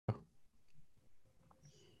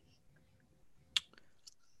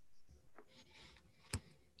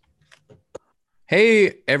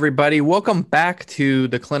Hey, everybody. Welcome back to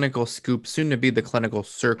the Clinical Scoop, soon to be the Clinical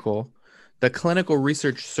Circle. The Clinical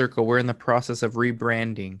Research Circle, we're in the process of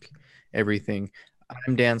rebranding everything.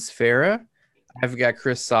 I'm Dan Sfera. I've got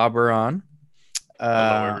Chris Sauber on.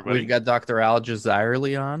 Hello, We've everybody. got Dr. Al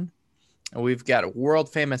Jazairli on. And we've got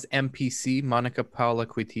world famous MPC, Monica Paula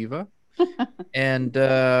Quitiva. And,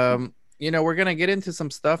 we're going to get into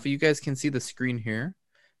some stuff. You guys can see the screen here.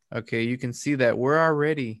 Okay, you can see that we're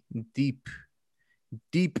already deep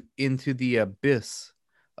into the abyss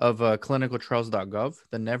of clinicaltrials.gov,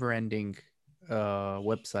 the never-ending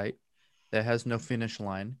website that has no finish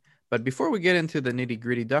line. But before we get into the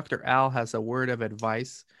nitty-gritty, Dr. Al has a word of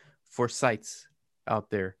advice for sites out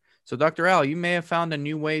there. So, Dr. Al, you may have found a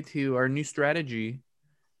new way to, or a new strategy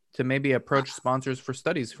to maybe approach sponsors for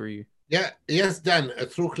studies for you. Yeah, yes, Dan,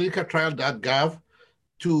 through clinicaltrial.gov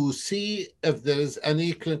to see if there is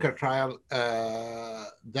any clinical trial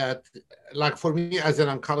that, like for me as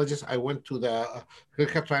an oncologist, I went to the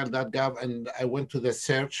clinicaltrial.gov and I went to the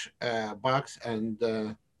search box and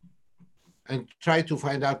tried to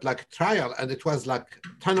find out like trial, and it was like a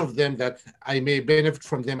ton of them that I may benefit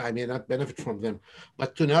from them, I may not benefit from them.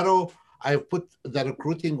 But to narrow, I put the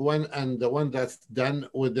recruiting one and the one that's done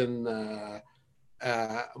uh,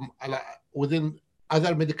 within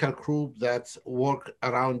other medical group that work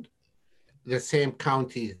around the same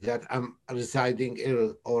county that I'm residing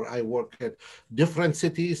in, or I work at different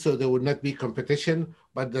cities, so there would not be competition,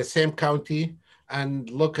 but the same county, and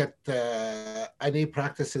look at any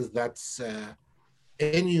practices that's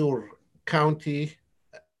in your county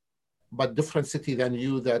but different city than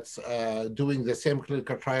you that's doing the same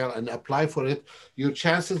clinical trial and apply for it, your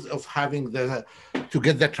chances of having the to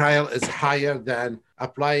get the trial is higher than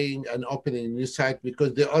applying and opening a new site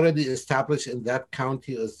because they're already established in that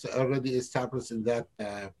county, is already established in that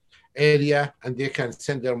area, and they can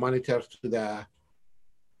send their monitors to the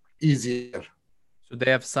easier. So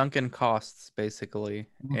they have sunken costs, basically.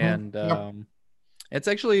 And Yep. it's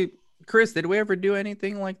actually, Chris, did we ever do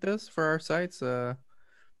anything like this for our sites?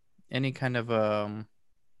 Any kind of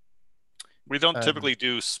We don't uh, typically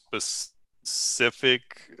do specific.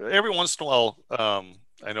 Every once in a while,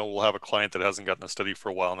 I know we'll have a client that hasn't gotten a study for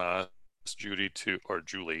a while now. Ask Judy to, or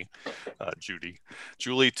Julie,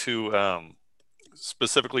 Julie to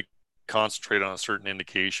specifically concentrate on a certain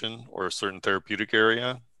indication or a certain therapeutic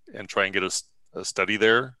area and try and get a study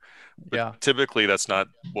there. But yeah. typically, that's not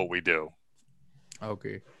what we do.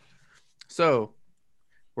 Okay. So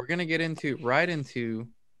we're gonna get into right into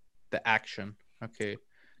the action. Okay.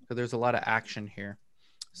 So there's a lot of action here.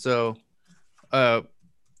 So uh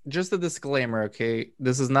just a disclaimer, okay?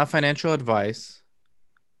 This is not financial advice.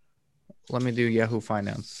 Let me do Yahoo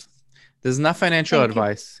Finance. This is not financial Thank you.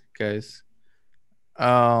 advice, guys.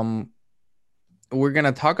 Um we're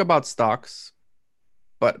gonna talk about stocks,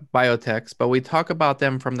 but biotechs, but we talk about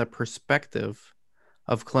them from the perspective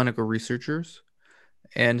of clinical researchers.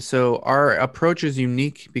 And so our approach is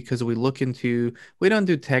unique because we don't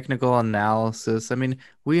do technical analysis. I mean,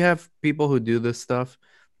 we have people who do this stuff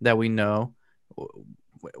that we know.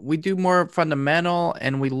 We do more fundamental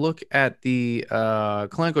and we look at the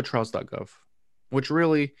clinicaltrials.gov, which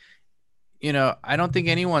really, I don't think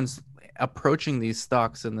anyone's approaching these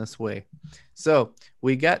stocks in this way. So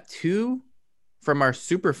we got two from our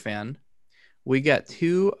super fan. We got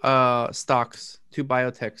two stocks, two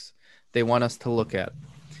biotechs they want us to look at.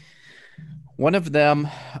 One of them,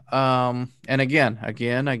 and again,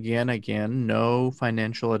 no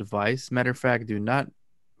financial advice. Matter of fact, do not.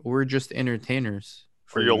 We're just entertainers Or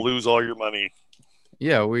for you'll you. lose all your money.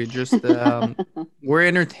 Yeah, we're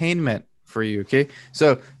entertainment for you. Okay,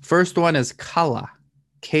 so first one is Kala,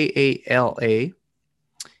 Kala.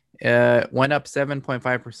 Went up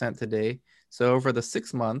 7.5% today. So over the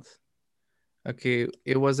 6 month, okay,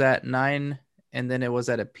 it was at nine, and then it was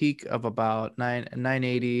at a peak of about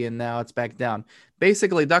 980, and now it's back down.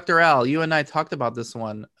 Basically, Dr. Al, you and I talked about this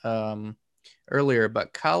one earlier,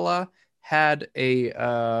 but Kala had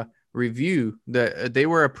a review that they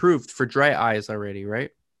were approved for dry eyes already,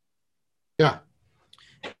 right? Yeah,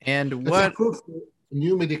 And it's what? approved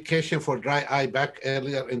new medication for dry eye back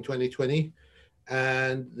earlier in 2020,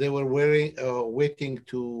 and they were waiting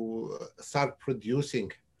to start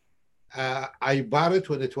producing. I bought it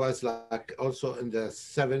when it was like also in the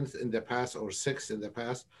seventh in the past or sixth in the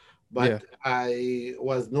past, Yeah, but I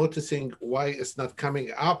was noticing why it's not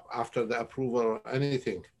coming up after the approval or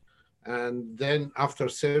anything. And then after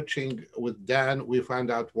searching with Dan, we found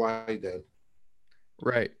out why then.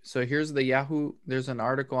 right. So here's the Yahoo. There's an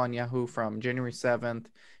article on Yahoo from January 7th.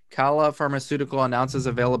 Kala Pharmaceutical announces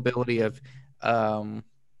availability of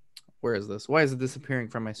where is this? Why is it disappearing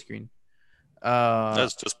from my screen? Uh,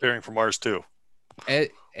 That's disappearing from Mars too. Do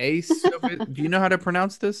you know how to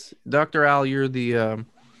pronounce this? Dr. Al, you're the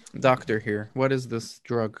doctor here. What is this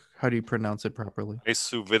drug? How do you pronounce it properly?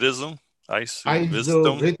 Isuvidism,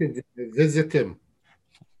 Isuvisdom. Isovisitum.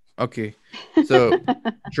 Okay. So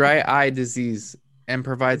dry eye disease and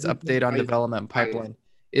provides update on development I, pipeline.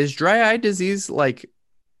 Is dry eye disease like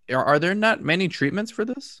are there not many treatments for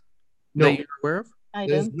this that you're no, aware of? I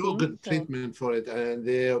there's don't no think good so. treatment for it, and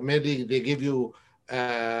they give you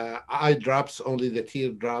eye drops, only the tear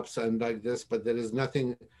drops, and like this, but there is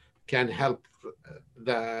nothing can help.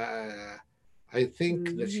 The I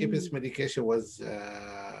think the cheapest Mm. medication was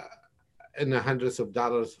in the hundreds of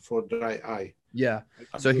dollars for dry eye. Yeah. I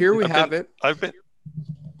give So you here we I've 50. been have it. I've been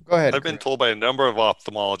Go ahead, I've been Chris. told by a number of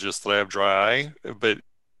ophthalmologists that I have dry eye, but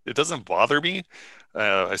it doesn't bother me.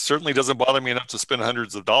 It certainly doesn't bother me enough to spend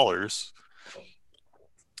hundreds of dollars.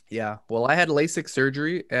 Yeah. Well, I had LASIK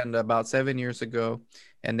surgery and about 7 years ago,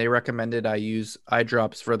 and they recommended I use eye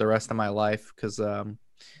drops for the rest of my life because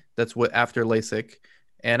that's what after LASIK.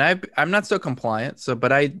 And I'm not so compliant. So,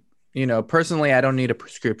 but personally, I don't need a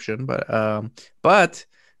prescription. But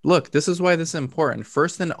look, this is why this is important.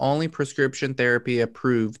 First and only prescription therapy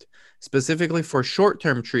approved specifically for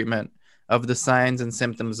short-term treatment of the signs and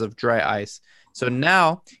symptoms of dry eyes. So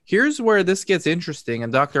now here's where this gets interesting.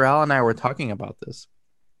 And Dr. Al and I were talking about this.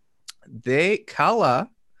 Kala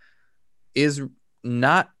is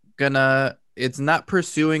not it's not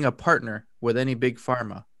pursuing a partner with any big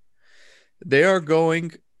pharma. They are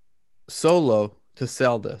going solo to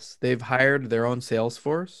sell this. They've hired their own sales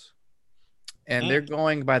force and they're Hmm.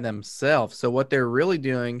 going by themselves. So what they're really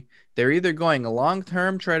doing, they're either going long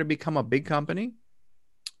term, try to become a big company,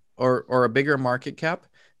 or a bigger market cap.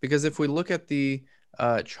 Because if we look at the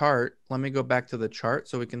chart, let me go back to the chart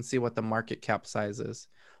so we can see what the market cap size is.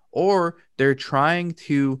 Or they're trying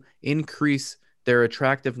to increase their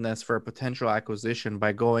attractiveness for a potential acquisition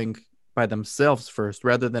by going by themselves first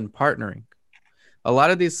rather than partnering. A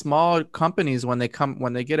lot of these small companies when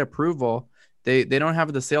they get approval, they don't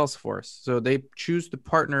have the sales force, so they choose to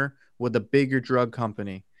partner with a bigger drug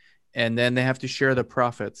company, and then they have to share the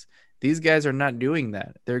profits. These guys are not doing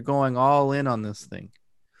that. They're going all in on this thing,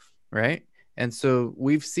 right? And so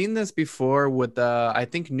we've seen this before with I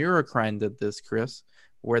think Neurocrine did this, Chris,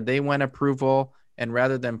 where they went approval and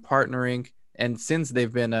rather than partnering, and since they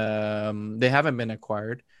haven't been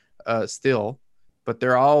acquired, still, but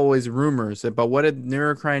they're always rumors. But what did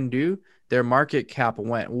Neurocrine do? Their market cap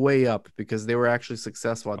went way up because they were actually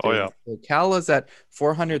successful at Oh doing yeah. it. So Cala's at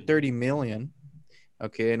 430 million.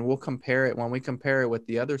 Okay, and we'll compare it when we compare it with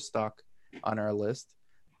the other stock on our list,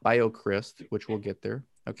 BioCryst, which we'll get there.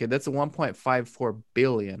 Okay, that's a 1.54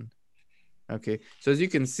 billion. Okay, so as you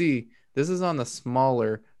can see, this is on the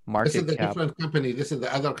smaller This is market the cap. different company. This is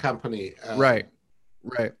the other company. Right,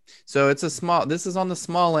 right. So this is on the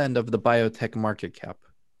small end of the biotech market cap,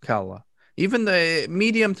 Kala. Even the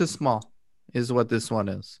medium to small is what this one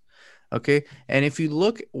is. Okay, and if you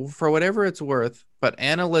look for whatever it's worth, but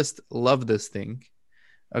analysts love this thing.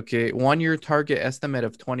 Okay, 1 year target estimate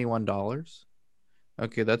of $21.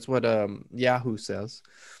 Okay, that's what Yahoo says.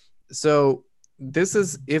 So this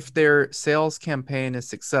is if their sales campaign is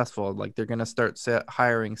successful, like they're gonna start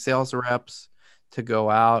hiring sales reps to go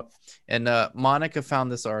out. And Monica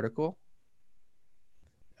found this article.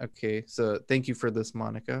 Okay, so thank you for this,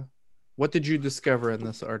 Monica. What did you discover in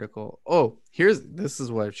this article? Oh, this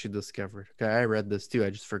is what she discovered. Okay, I read this too. I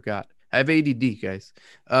just forgot. I have ADD, guys.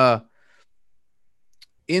 Uh,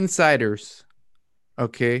 insiders.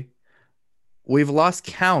 Okay, we've lost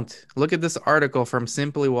count. Look at this article from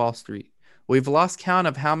Simply Wall Street. We've lost count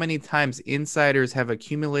of how many times insiders have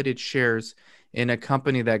accumulated shares in a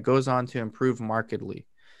company that goes on to improve markedly.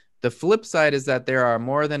 The flip side is that there are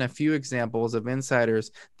more than a few examples of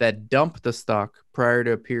insiders that dump the stock prior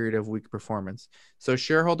to a period of weak performance. So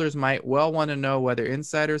shareholders might well want to know whether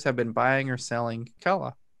insiders have been buying or selling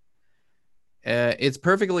Kala. It's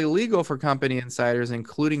perfectly legal for company insiders,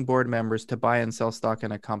 including board members, to buy and sell stock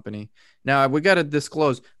in a company. Now, we got to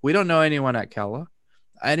disclose we don't know anyone at Kala.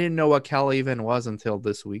 I didn't know what Kala even was until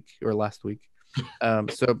this week or last week.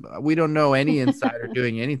 So we don't know any insider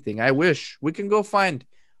doing anything. I wish we can go find.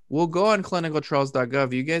 We'll go on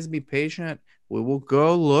clinicaltrials.gov. You guys be patient. We will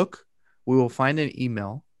go look. We will find an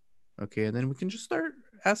email. Okay. And then we can just start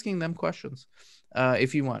asking them questions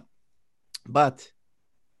if you want. But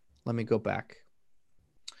let me go back.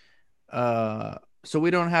 So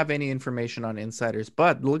we don't have any information on insiders,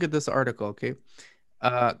 but look at this article, okay?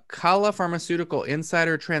 Kala Pharmaceutical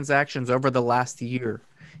insider transactions over the last year.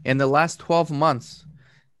 In the last 12 months,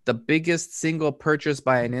 the biggest single purchase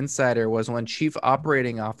by an insider was when Chief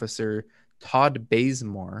Operating Officer Todd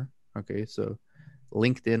Bazemore. Okay, so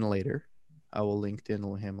LinkedIn later. I will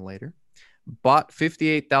LinkedIn him later. Bought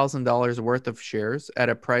 $58,000 worth of shares at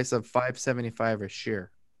a price of $575 a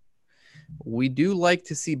share. We do like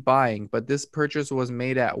to see buying, but this purchase was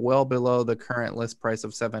made at well below the current list price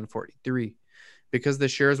of 743. Because the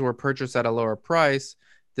shares were purchased at a lower price,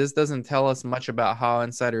 this doesn't tell us much about how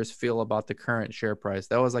insiders feel about the current share price.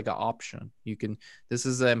 That was like an option. You can This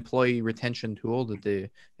is an employee retention tool that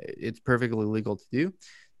it's perfectly legal to do.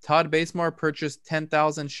 Todd Basemore purchased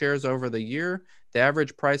 10,000 shares over the year. The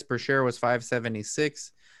average price per share was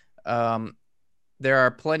 576. Um, there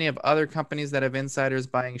are plenty of other companies that have insiders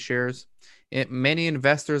buying shares. Many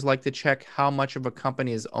investors like to check how much of a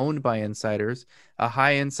company is owned by insiders. A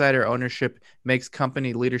high insider ownership makes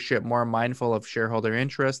company leadership more mindful of shareholder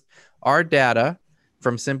interest. Our data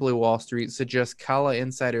from Simply Wall Street suggests Kala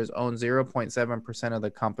insiders own 0.7% of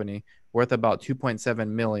the company, worth about 2.7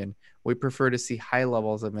 million. We prefer to see high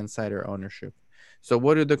levels of insider ownership. So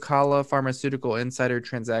what do the Kala pharmaceutical insider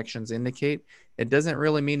transactions indicate? It doesn't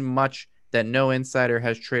really mean much that no insider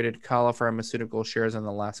has traded Kala Pharmaceutical shares in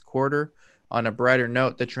the last quarter. On a brighter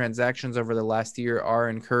note, the transactions over the last year are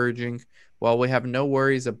encouraging. While we have no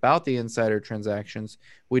worries about the insider transactions,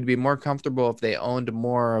 we'd be more comfortable if they owned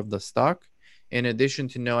more of the stock. In addition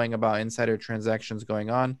to knowing about insider transactions going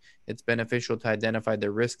on, it's beneficial to identify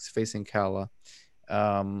the risks facing Kala.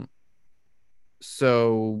 Um,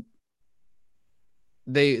 so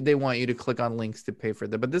they want you to click on links to pay for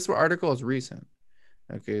that. But this article is recent.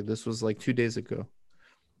 Okay, this was like 2 days ago.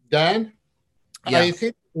 Dan, Yeah. I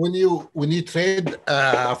think when you trade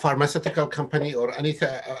a pharmaceutical company or anything,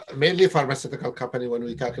 mainly pharmaceutical company, when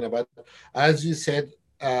we're talking about, as you said,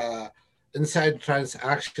 uh, inside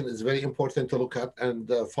transaction is very important to look at and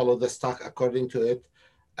follow the stock according to it.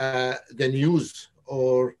 The news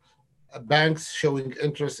or banks showing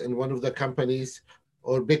interest in one of the companies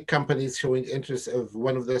or big companies showing interest of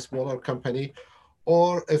one of the smaller company,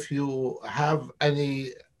 or if you have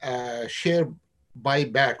any share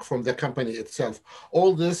buyback from the company itself.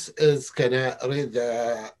 All this is gonna raise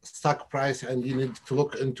the stock price, and you need to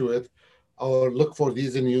look into it or look for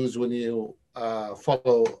these news when you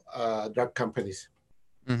follow drug companies.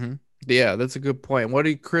 Mm-hmm. Yeah, that's a good point. What do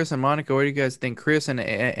you, Chris and Monica? What do you guys think? Chris and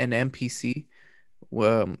MPC,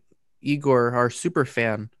 um, Igor, our super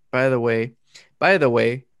fan. By the way,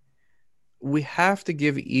 we have to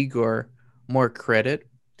give Igor more credit.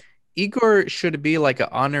 Igor should be like an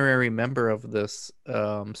honorary member of this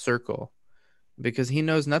circle because he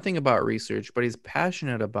knows nothing about research, but he's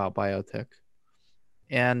passionate about biotech,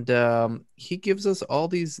 and he gives us all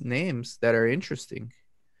these names that are interesting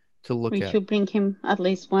to look We at. should bring him at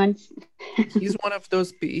least once. He's one of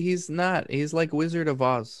those. He's not. He's like Wizard of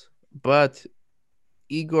Oz, but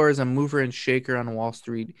Igor is a mover and shaker on Wall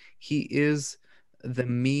Street. He is the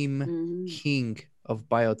meme Mm. king of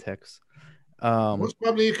biotechs. Um, Most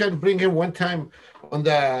probably you can bring him one time on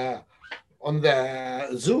the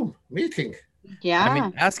Zoom meeting. I mean,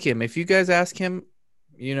 Yeah. ask him. If you guys ask him,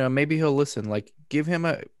 maybe he'll listen. Like, give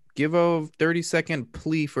a 30-second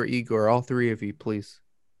plea for Igor. All three of you, please.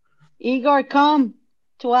 Igor, come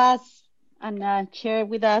to us and share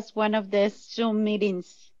with us one of the Zoom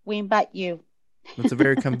meetings. We invite you. That's a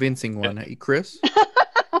very convincing one. Chris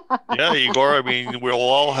Yeah, Igor. I mean, we'll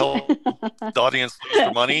all help the audience lose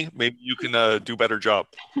their money. Maybe you can do a better job.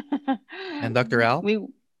 and Dr. Al. we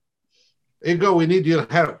Ego, we need your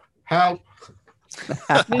help. Help.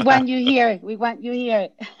 we want you here. We want you here.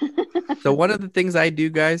 So one of the things I do,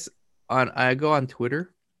 guys, I go on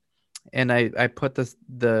Twitter and I put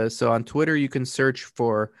so on Twitter you can search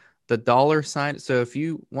for the dollar sign. So if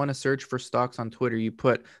you want to search for stocks on Twitter, you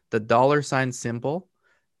put the dollar sign symbol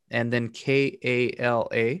and then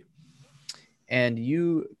KALA, and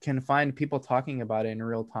you can find people talking about it in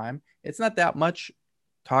real time. It's not that much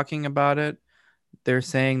talking about it. They're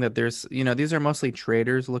saying that these are mostly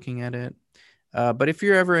traders looking at it. But if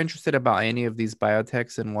you're ever interested about any of these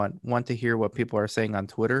biotechs and want to hear what people are saying on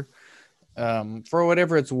Twitter, for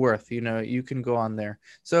whatever it's worth, you can go on there.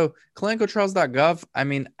 So clinicaltrials.gov, I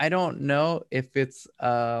mean, I don't know if it's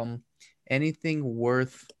anything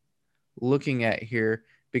worth looking at here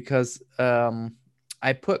because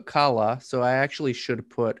I put Kala, so I actually should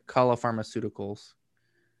put Kala Pharmaceuticals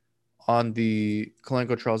on the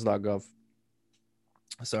clinicaltrials.gov.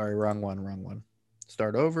 Sorry, wrong one.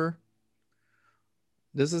 Start over.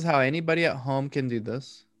 This is how anybody at home can do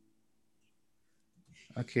this.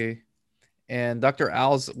 Okay. And Dr.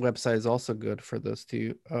 Al's website is also good for this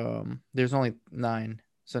too. There's only 9.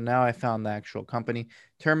 So now I found the actual company.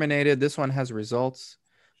 Terminated. This one has results.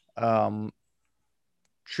 Um,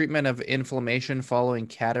 treatment of inflammation following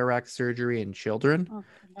cataract surgery in children. Okay,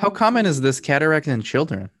 let How me common see. is this cataract in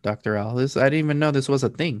children, Dr. Al? I didn't even know this was a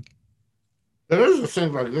thing. There is a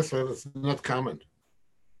thing like this, but it's not common.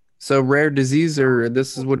 So rare disease, or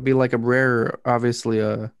would be like a rare, obviously,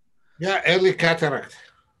 Yeah, early cataract.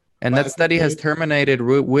 and that But study has terminated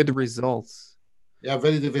with results. yeah,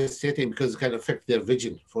 very devastating because it can affect their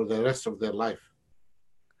vision for the rest of their life.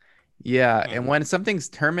 Yeah, and when something's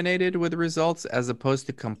terminated with results as opposed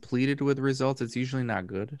to completed with results, it's usually not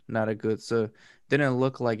good, not a good. So didn't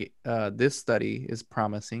look like this study is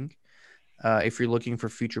promising. If you're looking for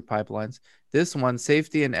future pipelines, this one,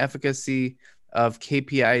 safety and efficacy of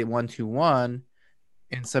KPI 121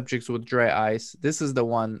 in subjects with dry eyes. This is the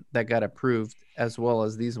one that got approved, as well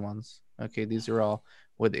as these ones. Okay, these are all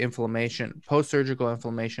with inflammation, post-surgical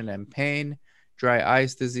inflammation and pain, dry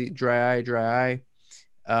eyes disease, dry eye.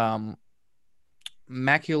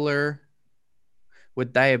 Macular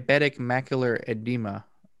with diabetic macular edema.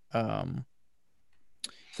 So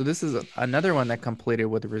this is another one that completed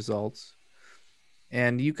with results,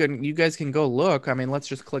 and you guys can go look. I mean, let's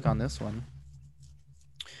just click on this one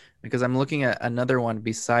because I'm looking at another one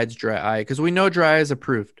besides dry eye, because we know dry eye is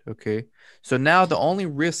approved. Okay, so now the only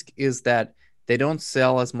risk is that they don't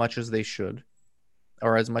sell as much as they should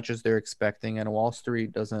or as much as they're expecting, and Wall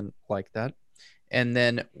Street doesn't like that. And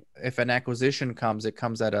then if an acquisition comes, it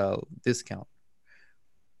comes at a discount.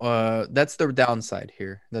 That's the downside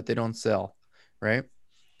here, that they don't sell, right?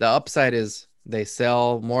 The upside is they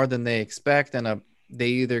sell more than they expect, and they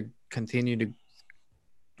either continue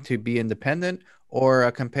to be independent, or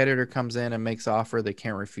a competitor comes in and makes an offer they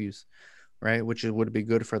can't refuse, right? Which would be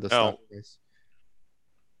good for the stock Now, price.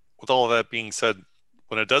 with all of that being said,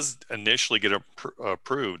 when it does initially get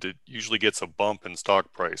approved, it usually gets a bump in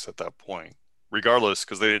stock price at that point, regardless,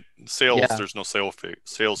 because Yeah, there's no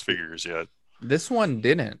sales figures yet. this one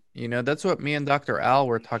didn't. That's what me and Dr. Al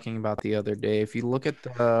were talking about the other day. If you look at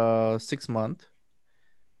the 6 month,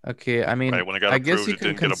 okay, I Right mean, when it got I guess approved, you it can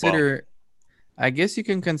didn't get a bump. consider I guess you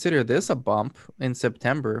can consider this a bump in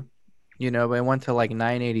September. It went to like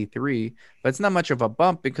 983, but it's not much of a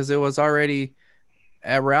bump because it was already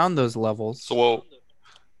around those levels. So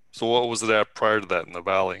what was it at prior to that in the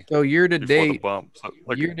valley So before the bump? So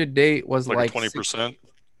year to date was like a like 20%.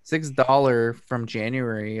 $6 from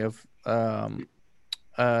January of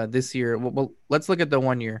this year. Well, let's look at the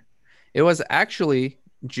 1 year. It was actually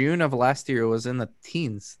June of last year. It was in the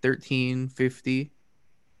teens, 1350.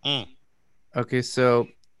 Mm. Okay, so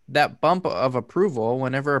that bump of approval,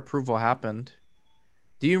 whenever approval happened.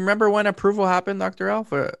 Do you remember when approval happened, Dr.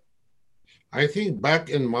 Alpha? I think back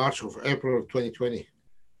in March of April 2020.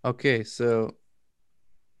 Okay, so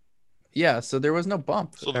yeah, so there was no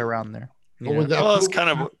bump So around there. So when the well, it's approval kind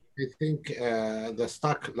of happened, I think the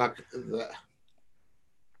stock, like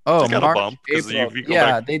Oh, they got a March, bump because April. if you go back,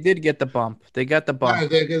 Yeah, they did get the bump. They got the bump. yeah,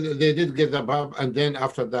 they did get the bump, and then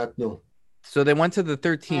after that, no. So they went to the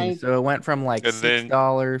 13. I So it went from like and then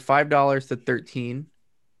 $5 to 13.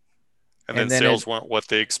 And then sales weren't what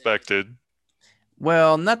they expected.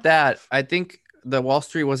 well, not that. I think the Wall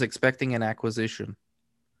Street was expecting an acquisition,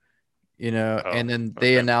 Oh, and then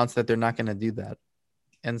they okay. announced that they're not going to do that.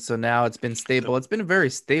 And so now it's been stable. It's been very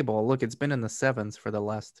stable. Look, it's been in the sevens for the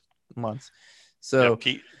last months. Yeah, So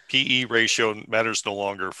PE ratio matters no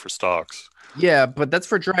longer for stocks. yeah, but that's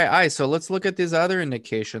for dry eye. So let's look at this other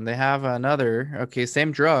indication. They have another, okay,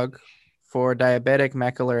 same drug for diabetic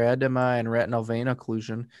macular edema and retinal vein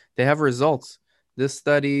occlusion. They have results. This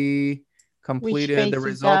study which completed, the phase is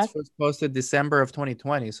results that? was posted December of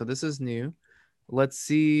 2020. So this is new. Let's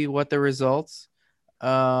see what the results.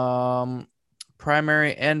 Primary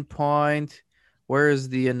endpoint. Where is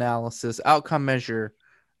the analysis? Outcome measure.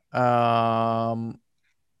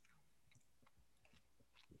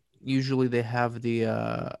 Usually they have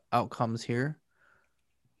the outcomes here.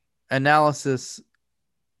 Analysis.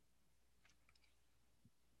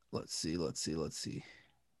 Let's see. Let's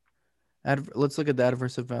look at the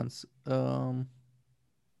adverse events. An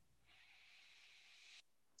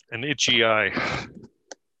itchy eye.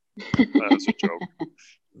 That's a joke.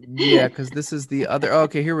 Yeah, because this is the other.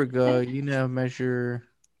 Okay, here we go. Measure.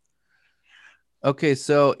 Okay,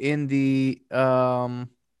 so in the KPI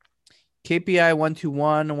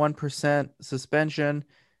 121, 1% suspension,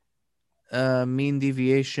 mean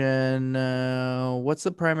deviation. What's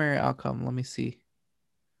the primary outcome? Let me see.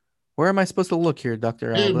 Where am I supposed to look here,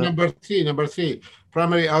 Dr. Here, Alba? number three,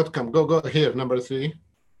 primary outcome. Go here, number three.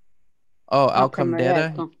 Oh, Oh, outcome primary data.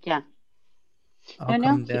 outcome. Yeah. No.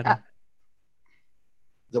 Outcome data.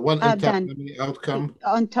 The one on top, Done. primary outcome.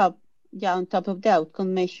 On top. Yeah, on top of the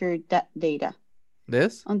outcome measure that data.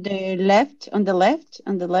 This? On the left, on the left,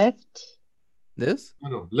 on the left. This?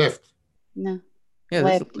 No, left. No, Yeah,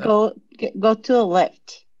 this is left. left. Go to the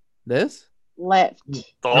left. This? Left.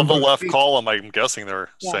 All the Number left 3. column, I'm guessing they're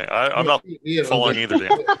Yeah. saying. I'm not Here on following either,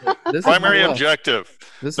 Dan. This is my Primary left. objective.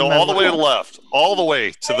 This is No, my all the way to left. the left. All the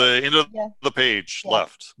way to the end of Yeah. the page, Yeah.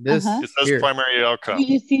 left. This Uh-huh. It says here. primary outcome. Do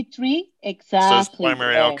you see 3? It says Exactly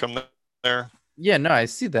primary there. outcome there. Yeah, no, I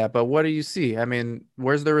see that, but what do you see? I mean,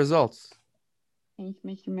 where's the results? Change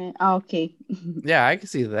measurement. Oh, okay. Yeah, I can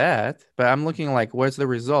see that, but I'm looking like where's the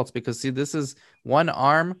results? Because see, this is one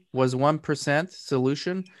arm was 1%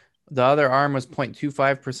 solution, the other arm was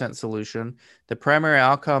 0.25% solution. The primary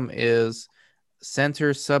outcome is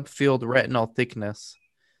center subfield retinal thickness.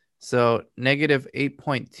 So negative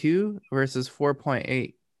 8.2 versus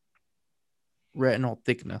 4.8 retinal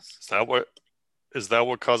thickness. Is that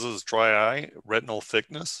what causes dry eye? Retinal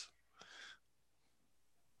thickness?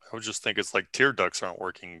 I would just think it's like tear ducts aren't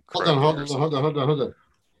working correctly. Hold on.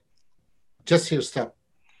 Just here, stop.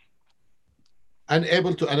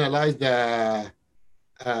 Unable to analyze the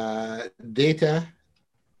data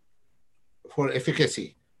for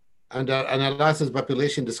efficacy under analysis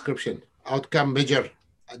population description, outcome measure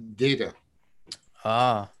data.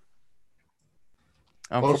 Ah.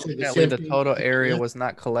 Also, Unfortunately, the thing- total area was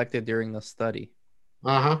not collected during the study.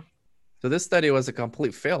 Uh-huh. So this study was a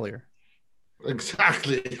complete failure.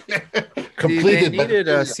 Exactly. See, they Completed. but needed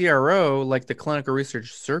a failure. CRO like the Clinical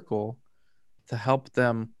Research Circle to help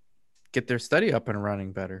them get their study up and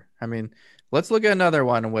running better. I mean, let's look at another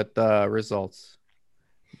one with results.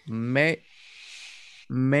 Meibomian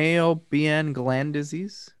gland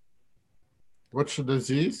disease. What's the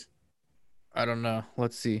disease? I don't know.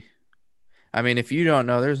 Let's see. I mean, if you don't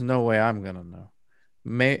know, there's no way I'm gonna know.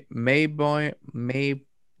 Meibomian.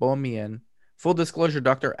 Full disclosure,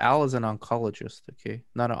 Dr. Al is an oncologist. Okay,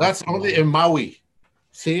 not an. That's only in Maui.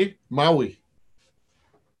 See, Maui.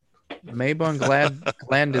 Meibomian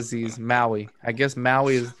gland disease, Maui. I guess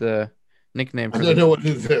Maui is the nickname I for don't know what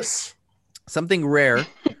is this. something rare.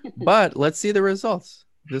 But let's see the results.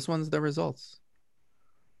 This one's the results.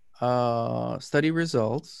 Study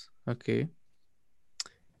results. Okay.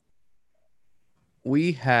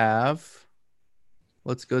 We have,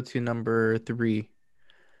 let's go to number 3.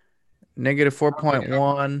 Negative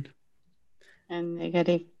 4.1 And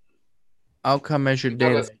negative. outcome measured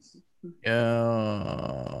data.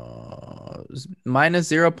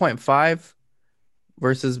 Minus 0.5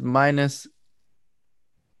 versus minus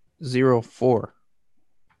 0.4.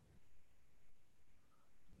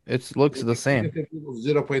 It looks the same.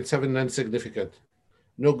 0.7 non-significant.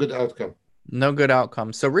 No good outcome. No good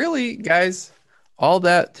outcome. So really, guys, all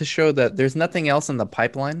that to show that there's nothing else in the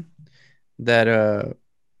pipeline that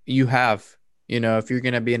you have. You know, if you're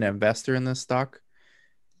going to be an investor in this stock,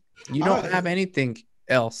 you don't have anything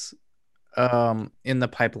else in the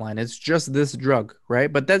pipeline. It's just this drug,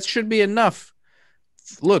 right? But that should be enough.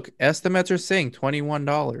 Look, estimates are saying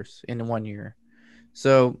 $21 in 1 year.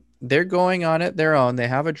 So they're going on it their own. They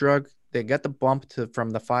have a drug. They get the bump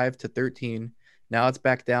from the 5 to 13. Now it's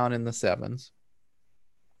back down in the 7s.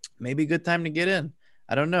 Maybe a good time to get in.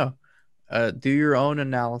 I don't know. Do your own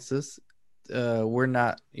analysis.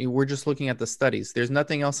 We're just looking at the studies. There's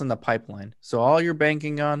nothing else in the pipeline. So all you're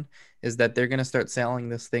banking on is that they're going to start selling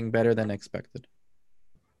this thing better than expected.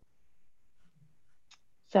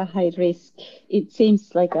 It's a high risk. It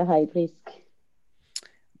seems like a high risk.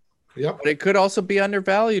 Yep. But it could also be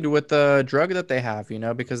undervalued with the drug that they have,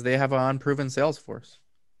 because they have an unproven sales force.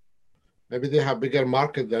 Maybe they have bigger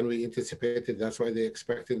market than we anticipated. That's why they're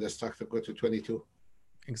expecting the stock to go to 22.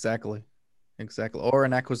 Exactly. Or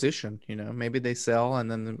an acquisition, maybe they sell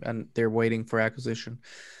and they're waiting for acquisition.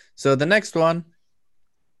 So the next one,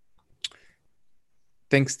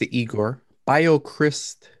 thanks to Igor,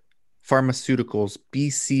 BioCryst Pharmaceuticals,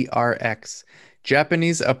 BCRX,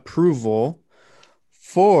 Japanese approval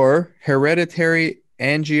for hereditary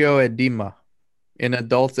angioedema in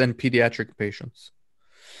adults and pediatric patients.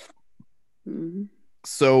 Mm-hmm.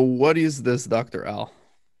 So what is this, Dr. Al?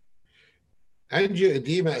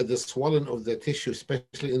 Angioedema is the swelling of the tissue,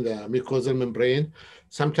 especially in the mucosal membrane.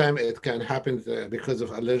 Sometimes it can happen because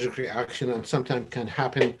of allergic reaction, and sometimes can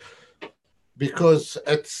happen because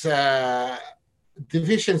it's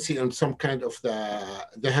deficiency on some kind of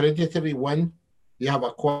the hereditary one. You have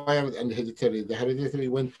acquired and hereditary. The hereditary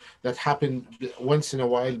one that happen once in a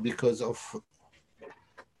while because of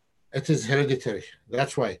it is hereditary.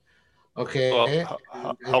 That's why. Okay. Well,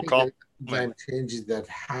 how common? Enzyme changes that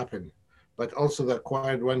happen, but also the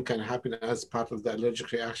acquired one can happen as part of the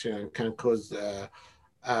allergic reaction and can cause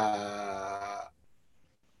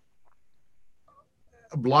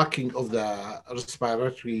blocking of the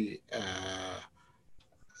respiratory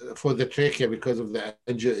for the trachea because of the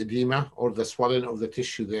angioedema or the swelling of the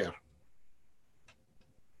tissue there.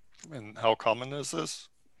 And how common is this?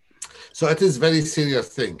 So it is very serious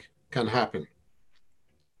thing, can happen.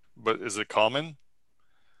 But is it common?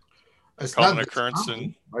 It's Common not this occurrence common,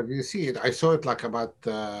 in. but you see it. I saw it like about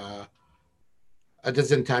a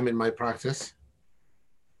dozen times in my practice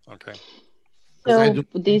Okay. because I So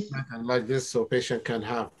do this, treatment like this, so patient can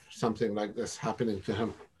have something like this happening to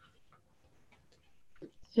him.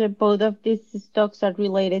 so both of these stocks are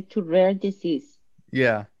related to rare disease.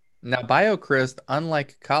 Yeah. Now, BioCryst,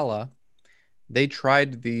 unlike Kala, they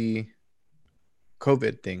tried the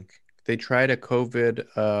COVID thing. They tried a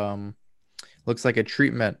COVID, looks like a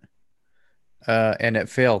treatment, and it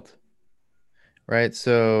failed, right?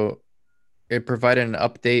 So it provided an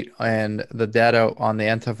update and the data on the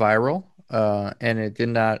antiviral, and it did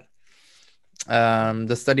not.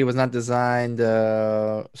 The study was not designed,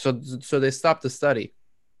 so they stopped the study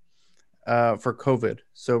for COVID.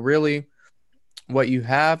 So really, what you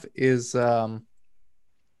have is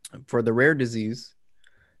for the rare disease,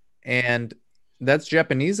 and that's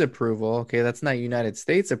Japanese approval. Okay, that's not United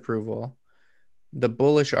States approval. The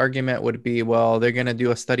bullish argument would be, well, they're going to do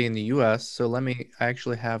a study in the US. So I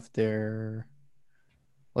actually have their,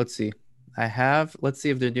 let's see. Let's see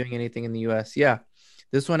if they're doing anything in the US. Yeah,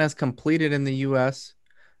 this one has completed in the US.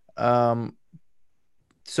 Um,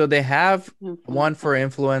 so they have one for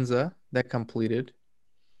influenza that completed.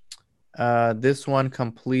 This one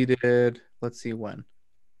completed, let's see when.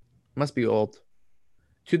 Must be old.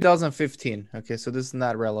 2015. Okay, so this is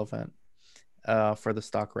not relevant for the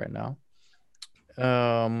stock right now.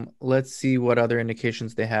 Let's see what other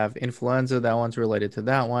indications they have. Influenza, that one's related to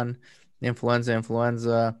that one.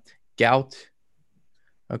 Influenza, gout.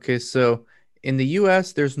 Okay, so in the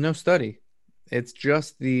US, there's no study. It's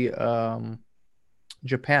just the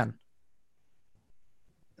Japan.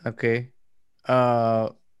 Okay.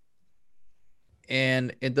 And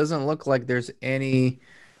it doesn't look like there's any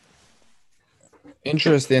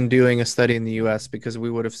interest in doing a study in the US because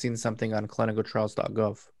we would have seen something on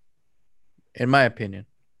clinicaltrials.gov. In my opinion,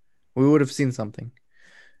 we would have seen something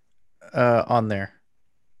on there.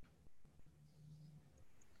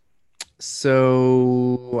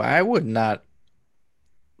 So I would not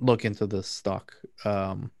look into this stock.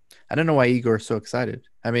 I don't know why Igor is so excited.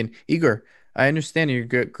 I mean, Igor, I understand you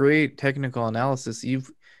get great technical analysis. You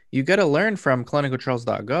got to learn from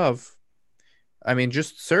clinicaltrials.gov. I mean,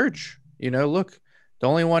 just search. Look, the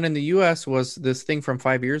only one in the U.S. was this thing from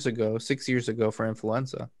 5 years ago, 6 years ago for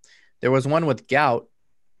influenza. There was one with gout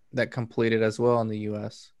that completed as well in the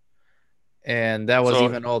U.S. And that was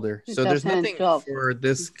even older. So there's nothing 2012. for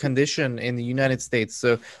this condition in the United States.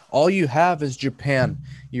 So all you have is Japan.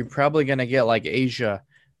 You're probably going to get like Asia,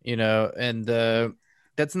 and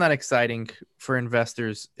that's not exciting for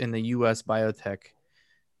investors in the US biotech.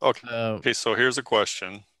 Okay. Okay, so here's a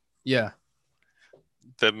question Yeah.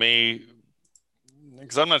 that may,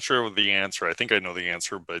 because I'm not sure of the answer. I think I know the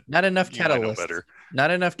answer, but Not enough you might know catalysts. better. Not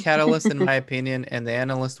enough catalysts, in my opinion, and the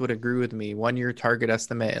analyst would agree with me. 1 year target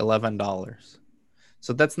estimate $11.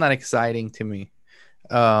 So that's not exciting to me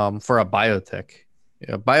for a biotech.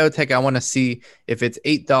 Biotech, I want to see if it's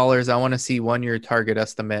 $8, I want to see 1 year target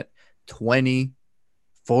estimate 20,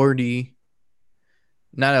 40,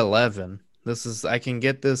 not 11. I can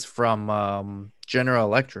get this from General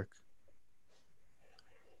Electric.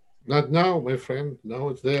 Not now, my friend. No,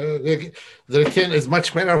 it's the return is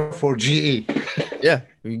much better for GE. Yeah,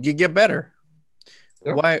 you get better.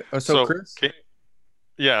 Yep. Why? So Chris? Okay,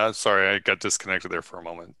 yeah, sorry, I got disconnected there for a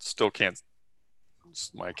moment. Still can't,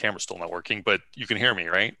 my camera's still not working, but you can hear me,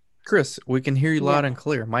 right? Chris, we can hear you loud and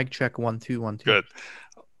clear. Mic check 1 2 1 2. Good.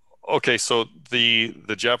 Okay, so the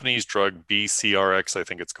Japanese drug BCRX, I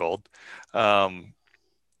think it's called,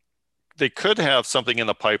 they could have something in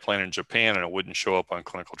the pipeline in Japan and it wouldn't show up on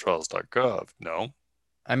clinicaltrials.gov. No?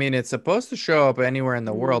 I mean, it's supposed to show up anywhere in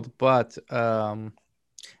the world, but I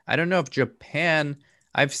don't know if Japan.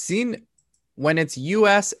 I've seen when it's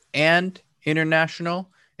US and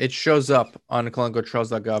international, it shows up on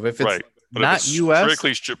clinicaltrials.gov. If it's right. But not if it's US,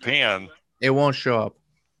 strictly Japan, it won't show up.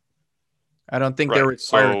 I don't think they're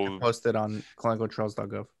required to post it on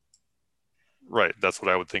clinicaltrials.gov. Right, that's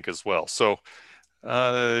what I would think as well. So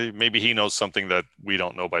maybe he knows something that we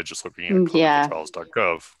don't know by just looking at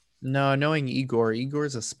clinicaltrials.gov. No, knowing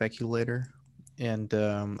Igor's a speculator and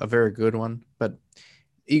a very good one. But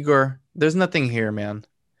Igor, there's nothing here, man.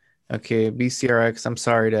 Okay, BCRX, I'm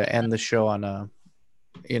sorry to end the show on a,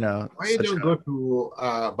 Why don't go to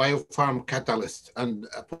Biopharm Catalyst and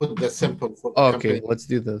put the sample for the okay, company? let's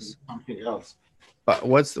do this. Something else. But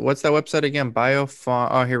what's that website again? Biofarm.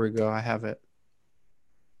 Oh, here we go. I have it.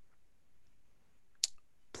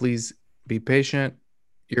 Please be patient.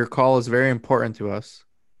 Your call is very important to us.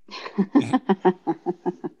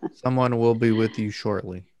 Someone will be with you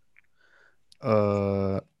shortly.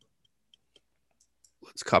 Let's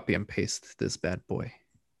copy and paste this bad boy.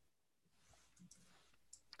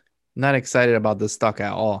 Not excited about this stock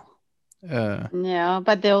at all. No,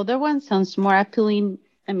 but the other one sounds more appealing.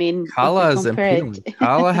 I mean, if we Kala is compare appealing. it.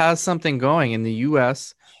 Kala has something going in the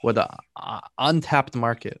U.S. with an untapped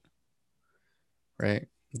market, right?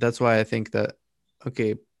 That's why I think that,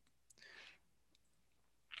 okay,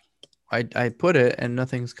 I put it and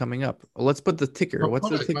nothing's coming up. Let's put the ticker. What's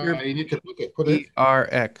the ticker? You need to click it. Put it.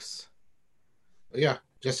 ERX. Yeah,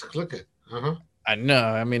 just click it. I know.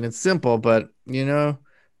 I mean, it's simple, but when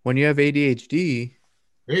you have ADHD,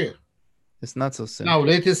 Yeah. it's not so Now, simple.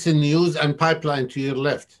 latest in news and pipeline to your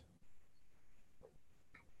left.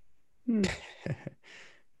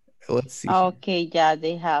 Let's see. Okay, yeah,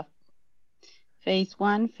 they have phase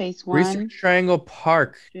one, Research Triangle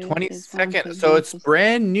Park, phase one, 22nd. phase So one, it's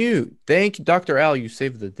brand new. Thank you, Dr. Al. You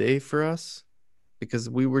saved the day for us because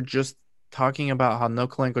we were just talking about how no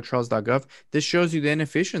clinicaltrials.gov. This shows you the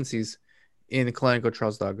inefficiencies in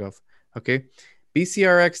clinicaltrials.gov. Okay.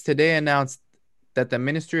 BCRX today announced that the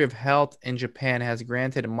Ministry of Health in Japan has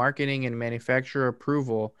granted marketing and manufacturer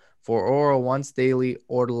approval for oral once daily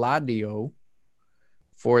Orladeyo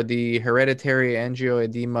for the hereditary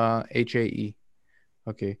angioedema HAE.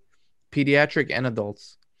 Okay. Pediatric and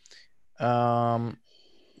adults.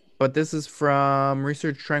 But this is from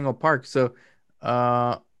Research Triangle Park. So,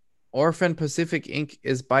 Orphan Pacific Inc.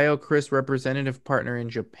 is BioCris representative partner in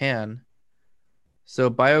Japan. So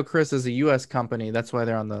BioCris is a U.S. company. That's why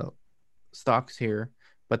they're on the stocks here.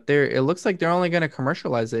 But it looks like they're only going to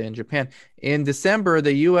commercialize it in Japan. In December,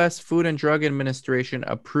 the U.S. Food and Drug Administration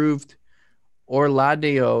approved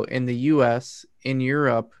Orladeyo in the U.S. In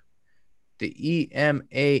Europe, the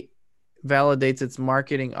EMA validates its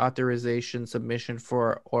marketing authorization submission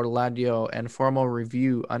for Orladeyo and formal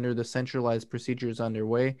review under the centralized procedures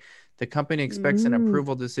underway. The company expects an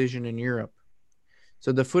approval decision in Europe.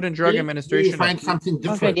 So the Food and Drug Do you Administration find something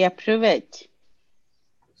different? already approve it.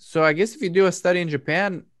 So I guess if you do a study in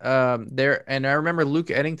Japan, and I remember Luke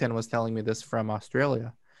Eddington was telling me this from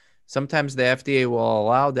Australia. Sometimes the FDA will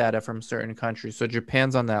allow data from certain countries. So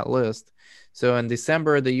Japan's on that list. So in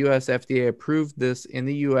December, the US FDA approved this in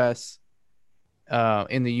the US.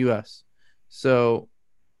 So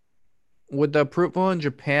with the approval in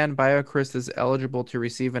Japan, BioCris is eligible to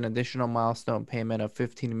receive an additional milestone payment of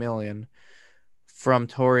 $15 million from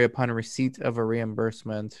Torii upon receipt of a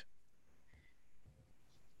reimbursement.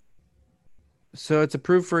 So it's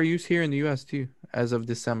approved for use here in the US too, as of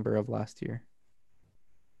December of last year.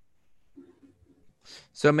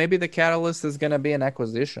 So maybe the catalyst is going to be an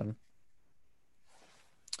acquisition,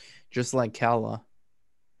 just like Kala.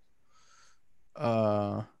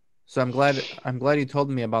 So I'm glad you told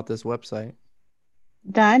me about this website.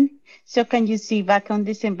 Done. So can you see back on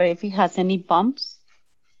December if it has any bumps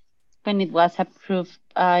when it was approved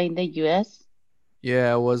in the US?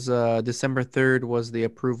 Yeah, it was December 3rd was the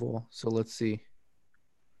approval. So let's see.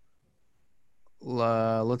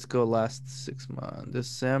 Let's go last 6 months.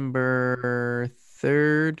 December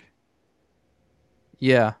 3rd.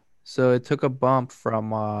 Yeah. So it took a bump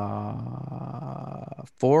from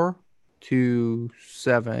 4 to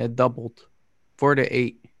 7. It doubled. 4 to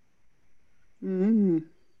 8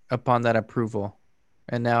 upon that approval.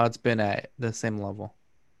 And now it's been at the same level.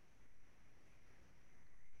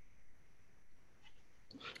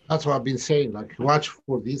 That's what I've been saying. Like, watch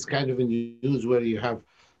for these kind of news where you have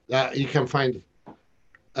that you can find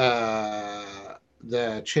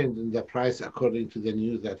the change in the price according to the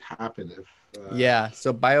news that happened. Yeah,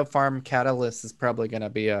 so Biopharm Catalyst is probably going to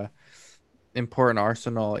be a important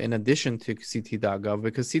arsenal in addition to ct.gov,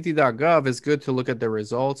 because ct.gov is good to look at the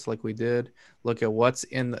results like we did, look at what's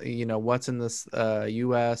in what's in this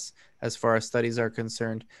US as far as studies are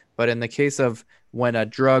concerned. But in the case of when a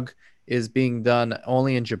drug is being done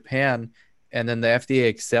only in Japan and then the FDA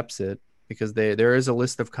accepts it, because there is a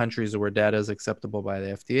list of countries where data is acceptable by the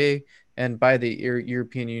FDA and by the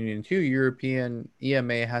European Union too. European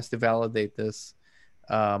EMA has to validate this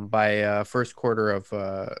by first quarter of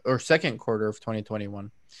or second quarter of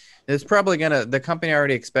 2021. It's probably the company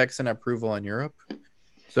already expects an approval in Europe,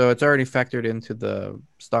 so it's already factored into the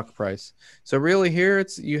stock price. So really here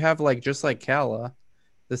you have just like Kala,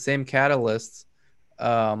 the same catalysts,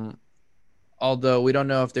 although we don't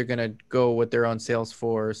know if they're going to go with their own sales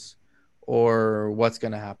force or what's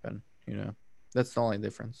going to happen. That's the only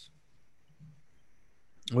difference.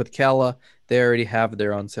 With Cala, they already have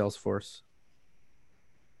their own sales force.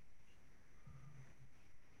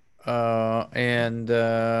 And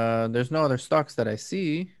there's no other stocks that I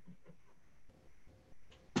see.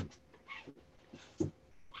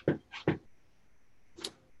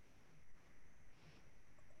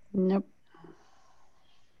 Nope.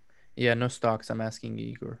 Yeah, no stocks. I'm asking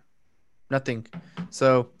Igor. Nothing.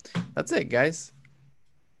 So that's it, guys.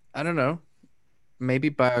 I don't know. Maybe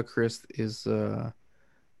BioCryst is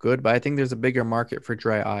good, but I think there's a bigger market for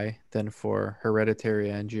dry eye than for hereditary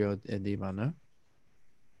angioedema, no?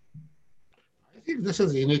 I think this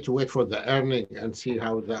is you need to wait for the earning and see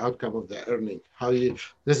how the outcome of the earning.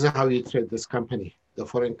 This is how you trade this company, the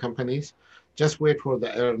foreign companies. Just wait for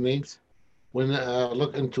the earnings. When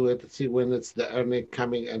look into it, see when it's the earning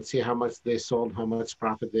coming, and see how much they sold, how much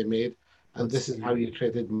profit they made, and Let's this is how see. you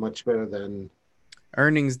trade it much better than.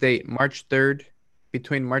 Earnings date March 3rd,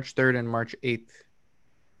 between March 3rd and March 8th.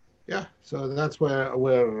 Yeah. So that's where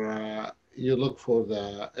you look for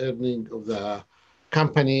the earning of the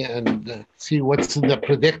company and see what's the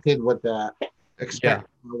predicted, what the Yeah. expect,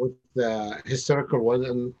 what the historical one,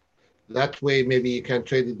 and that way maybe you can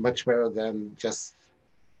trade it much better than just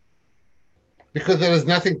because there is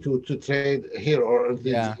nothing to trade here or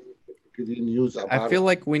anything Yeah. news I about feel it.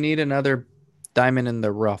 like we need another diamond in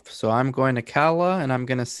the rough. So I'm going to Cala and I'm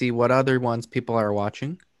going to see what other ones people are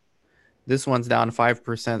watching. This one's down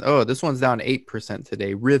 5%. Oh, this one's down 8%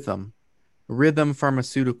 today. Rhythm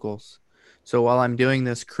Pharmaceuticals. So while I'm doing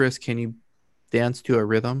this, Chris, can you dance to a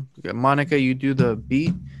rhythm? Monica, you do the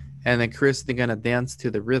beat, and then Chris, they're going to dance to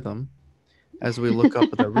the rhythm as we look up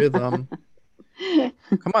the rhythm.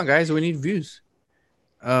 Come on, guys, we need views.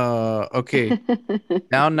 Okay.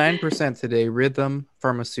 Down 9% today. Rhythm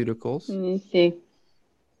Pharmaceuticals. Let me see.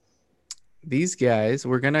 These guys,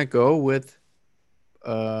 we're gonna go with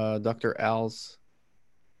Dr. Al's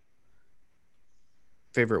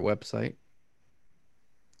favorite website.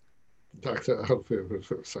 Dr. Alfred,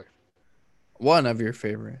 sorry. One of your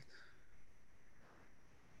favorites.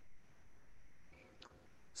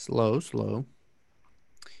 Slow.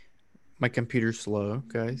 My computer's slow,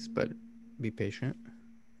 guys, but be patient.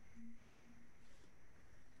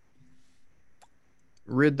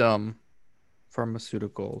 Rhythm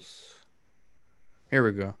Pharmaceuticals. Here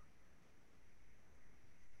we go.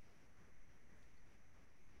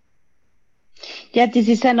 Yeah, this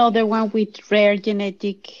is another one with rare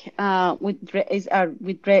genetic, with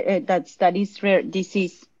rare, that studies rare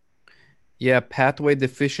disease. Yeah, pathway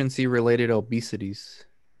deficiency related obesities.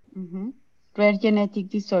 Hmm. Rare genetic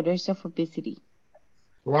disorders of obesity.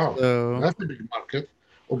 Wow, So, that's a big market.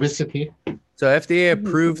 Obesity. so FDA Mhm,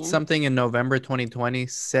 approved yeah. something in November 2020,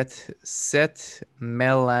 set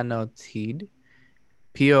melanotide,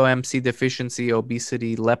 POMC deficiency,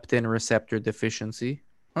 obesity, leptin receptor deficiency.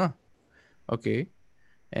 Huh. Okay.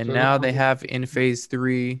 And So look now how they they, have in phase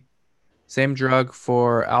 3, same drug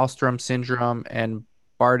for Alstrom syndrome and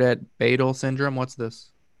Bardet-Biedl syndrome. What's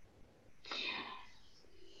this?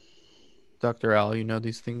 Dr. Al, you know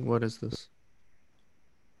these things. What is this?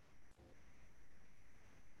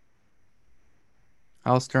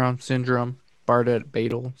 Alstrom syndrome,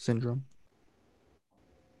 Bardet-Biedl syndrome.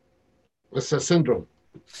 it's a syndrome.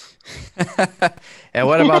 And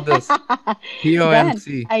what about this? Dan,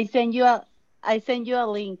 POMC. I send you a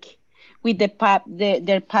link with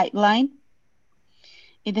their pipeline.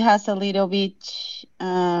 It has a little bit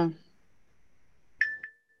mm,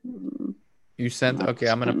 You sent, not okay,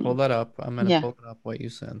 I'm gonna pull funny. that up. I'm gonna Yeah, pull it up what you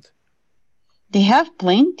sent. they have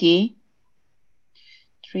plenty.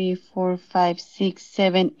 3, 4, 5, 6,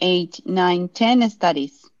 7, 8, 9, 10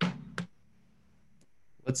 studies.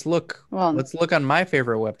 Let's look. Well, Let's look on my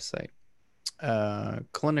favorite website,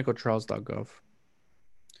 clinicaltrials.gov,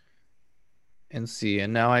 and see.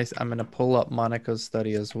 And now I'm gonna pull up Monica's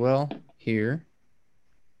study as well here.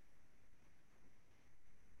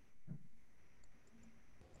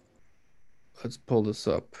 Let's pull this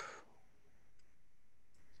up.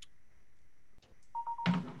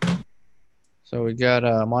 So we got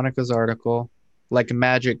Monica's article, like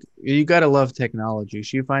magic. You gotta love technology.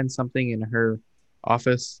 She finds something in her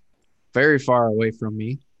office very far away from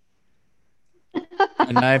me,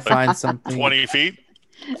 and I Like find something. 20 feet.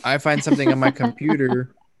 I find something on my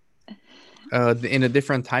computer, in a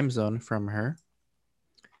different time zone from her.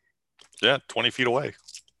 Yeah, 20 feet away.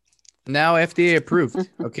 Now FDA approved.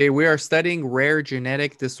 Okay, we are studying rare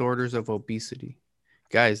genetic disorders of obesity.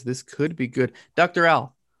 Guys, this could be good. Dr.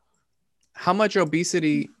 Al, how much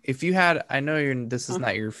obesity, if you had, I know this is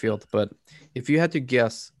not your field, but if you had to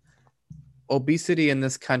guess, obesity in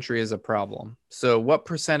this country is a problem. So what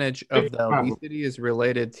percentage of Big the problem. obesity is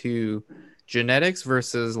related to Genetics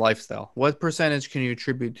versus lifestyle. What percentage can you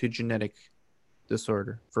attribute to genetic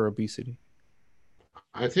disorder for obesity?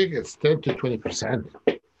 I think it's 10 to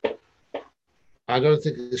 20%. I don't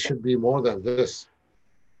think it should be more than this.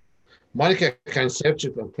 Monica can search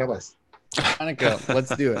it and tell us. Monica,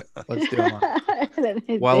 let's do it. Let's do it, Monica. Let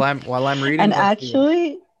me While see. I'm reading, And let's do it.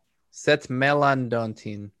 actually,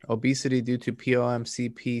 Setmelanotide, obesity due to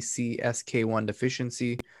POMC-PCSK1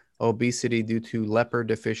 deficiency, obesity due to leper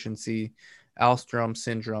deficiency, Alstrom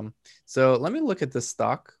syndrome. So let me look at the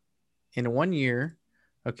stock in 1 year.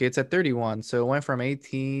 Okay, it's at 31. So it went from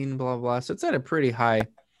 18, blah, blah. So it's at a pretty high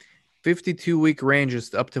 52-week range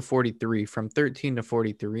is up to 43, from 13 to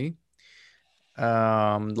 43.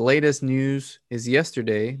 The latest news is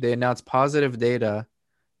yesterday. They announced positive data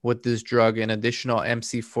with this drug and additional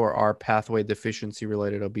MC4R pathway deficiency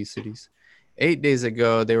related obesities. 8 days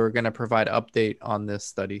ago, they were going to provide update on this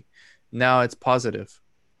study. Now it's positive.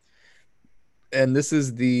 And this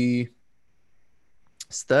is the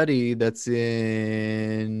study that's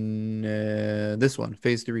in this one,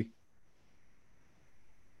 phase 3.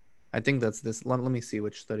 I think that's this. Let me see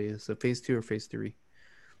which study is. So phase 2 or phase 3?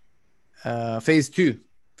 Phase 2.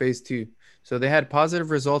 Phase 2. So they had positive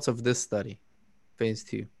results of this study, phase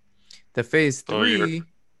 2. The phase 3,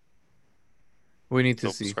 we need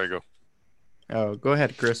to see. Sorry, go. Oh, go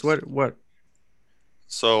ahead, Chris. What?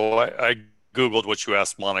 So I Googled what you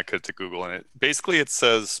asked Monica to Google, and it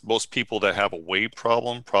says most people that have a weight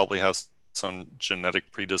problem probably have some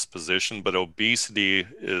genetic predisposition, but obesity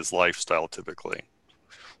is lifestyle typically.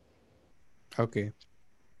 Okay.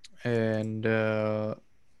 And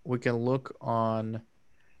we can look on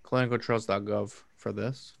clinicaltrials.gov for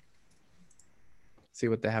this. See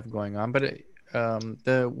what they have going on. But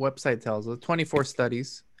the website tells us 24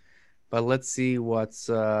 studies. But let's see what's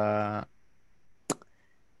not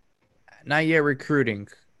yet recruiting.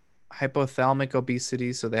 Hypothalamic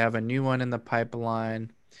obesity. So they have a new one in the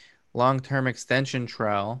pipeline. Long-term extension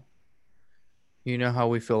trial. You know how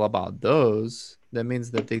we feel about those. That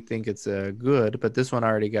means that they think it's good, but this one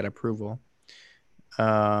already got approval.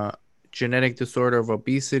 Genetic disorder of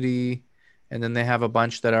obesity, and then they have a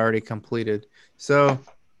bunch that are already completed. So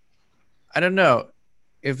I don't know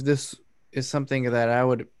if this is something that I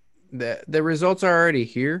would. The results are already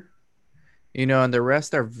here, and the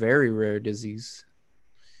rest are very rare disease.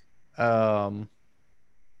 Phase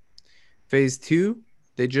 2,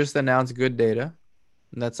 they just announced good data,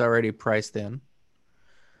 and that's already priced in.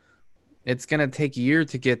 It's going to take a year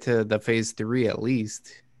to get to the phase 3 at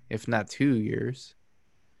least, if not 2 years.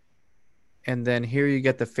 And then here you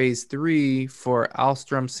get the phase 3 for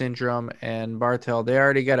Alstrom syndrome and Bartel. They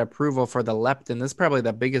already got approval for the leptin. This is probably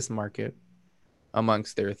the biggest market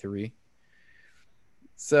amongst their 3.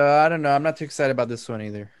 So I don't know. I'm not too excited about this one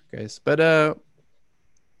either, guys. But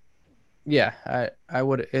yeah, I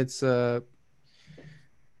would. It's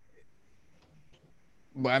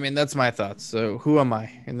I mean, that's my thoughts. So who am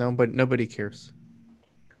I? And nobody cares.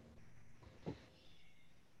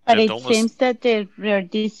 but Yeah, it don't listen. seems that the rare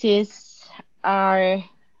diseases are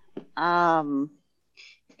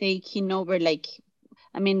taking over, like,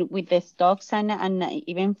 I mean, with the stocks and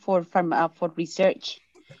even for research,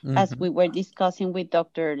 as we were discussing with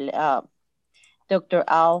Dr. Al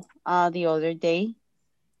the other day.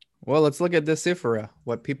 Well, let's look at Decifera,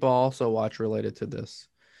 what people also watch related to this.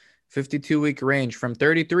 52-week range from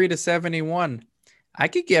 33 to 71. I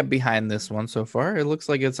could get behind this one so far. It looks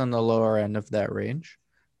like it's on the lower end of that range.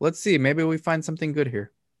 Let's see. Maybe we find something good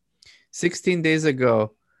here. 16 days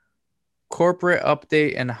ago, corporate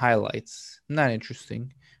update and highlights. Not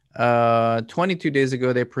interesting. 22 days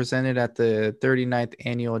ago, they presented at the 39th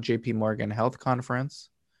annual JP Morgan Health Conference.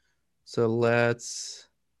 So let's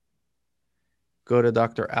go to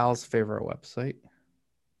Dr. Al's favorite website.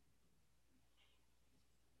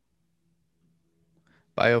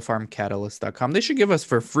 biopharmcatalyst.com. They should give us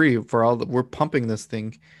for free for all we're pumping this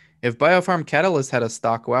thing. If Biopharm Catalyst had a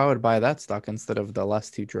stock, well, I would buy that stock instead of the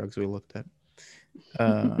last 2 drugs we looked at.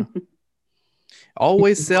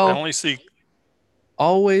 Always sell. I only see.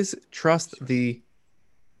 Always trust the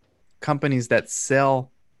companies that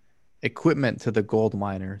sell equipment to the gold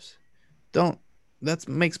miners. That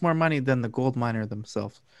makes more money than the gold miner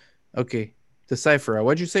themselves. Okay, Decipher.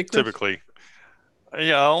 What'd you say, Chris? Typically.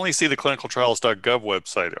 Yeah, I only see the clinicaltrials.gov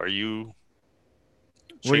website. Are you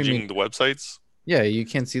changing the websites? Yeah, you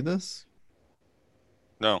can't see this?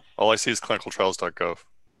 No, all I see is clinicaltrials.gov.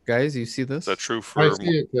 Guys, you see this? Is that true for... I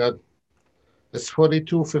see it, Dad. It's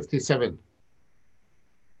 4257.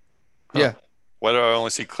 Yeah. Why do I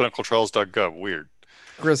only see clinicaltrials.gov? Weird.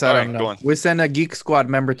 Chris, I don't know. We send a Geek Squad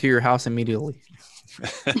member to your house immediately.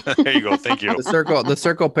 There you go. Thank you. The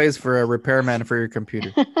circle pays for a repairman for your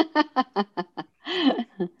computer.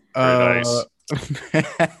 Very nice.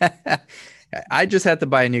 I just had to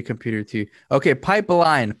buy a new computer too. Okay,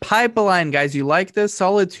 pipeline, guys. You like this?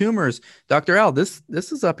 Solid tumors, Dr. Al. This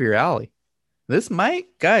is up your alley. This might,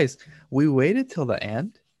 guys. We waited till the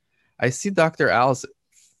end. I see Dr. Al's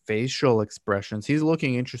facial expressions. He's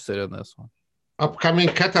looking interested in this one. Upcoming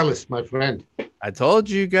catalyst, my friend. I told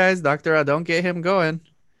you guys, Dr. Al, don't get him going.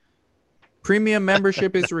 Premium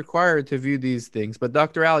membership is required to view these things, but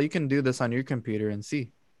Dr. Al, you can do this on your computer and see.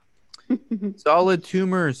 Solid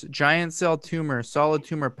tumors, giant cell tumor, solid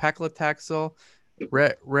tumor, paclitaxel,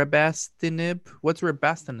 rebastanib. What's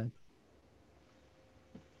rebastanib?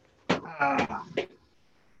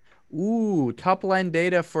 Ooh, top line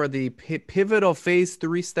data for the pivotal phase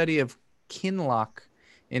 3 study of Kinlock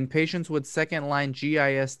in patients with second line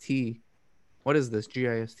GIST. What is this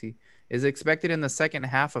GIST? Is expected in the second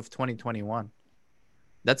half of 2021.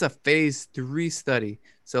 That's a phase 3 study.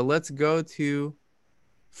 So let's go to,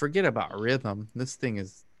 forget about rhythm. This thing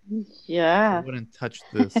is, Yeah. I wouldn't touch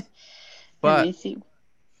this. Let But me see.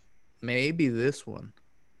 maybe this one.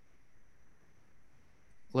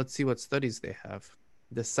 Let's see what studies they have.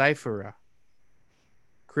 Decipher.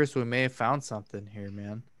 Chris, we may have found something here,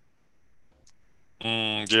 man.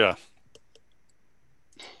 Yeah.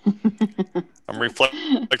 I'm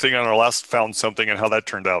reflecting on our last found something and how that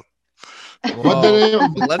turned out.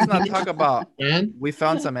 Well, let's not talk about. And We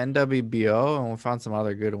found some NWBO and we found some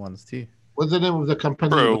other good ones too. what's the name of the company?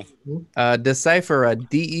 True. Decipher,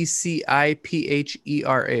 DECIPHERA.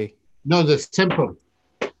 No, the simple.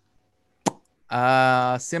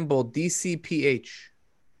 Symbol DCPH.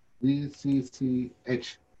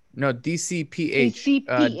 DCCH. No, DCPH.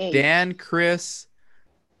 DCPH. Dan, Chris,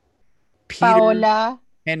 Peter, Paola.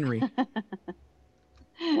 Henry.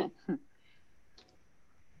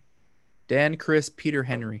 Dan, Chris, Peter,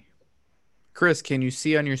 Henry. Chris, can you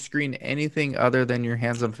see on your screen anything other than your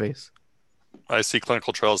hands and face? I see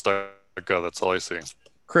clinicaltrials.gov. That's all I see.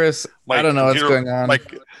 Chris, I don't know what's going on.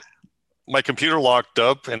 My computer locked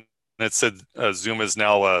up and it said Zoom is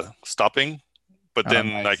now stopping. But then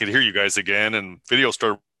nice. I could hear you guys again and video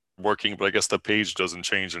started working, but I guess the page doesn't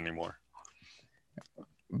change anymore.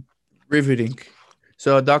 Riveting.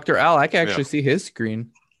 So Dr. Al, I can actually see his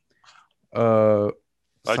screen. I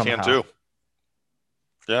can too.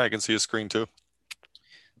 Yeah, I can see his screen too.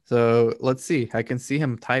 So let's see. I can see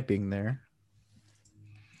him typing there.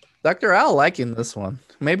 Dr. Al liking this one.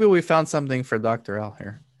 Maybe we found something for Dr. Al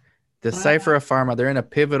here. Decipher Pharma. They're in a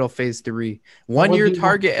pivotal phase 3. 1 year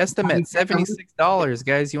target estimate, $76.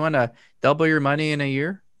 Guys, you want to double your money in a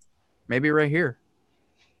year? Maybe right here.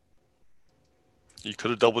 You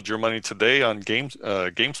could have doubled your money today on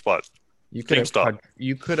GameSpot. You could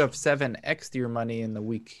have 7x'd your money in the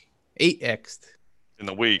week. 8x'd. In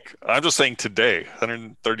the week. I'm just saying today.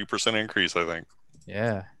 130% increase, I think.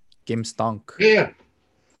 Yeah. GameStonk. Here.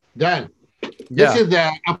 Dan. This is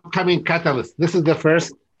the upcoming catalyst. This is the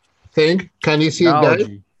first thing. Can you see it, guys?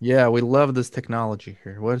 Yeah, we love this technology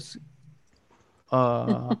here. What's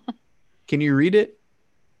can you read it?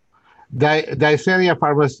 Diceria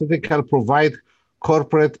Pharmaceutical provide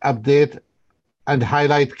corporate update and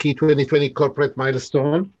highlight key 2020 corporate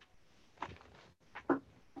milestone.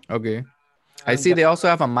 Okay. I see they also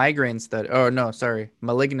have a migraine study. Oh, no, sorry.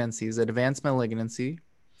 Malignancies. Advanced malignancy.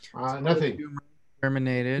 Nothing.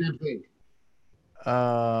 Terminated.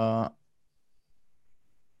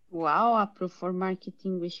 Wow, approved for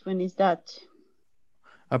marketing. Which one is that?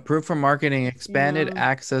 Approved for marketing. Expanded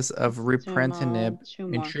access of repretinib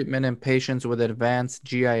in treatment in patients with advanced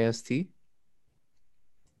GIST.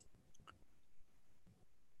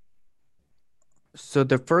 So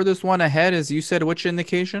the furthest one ahead is, you said, which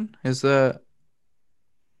indication is the...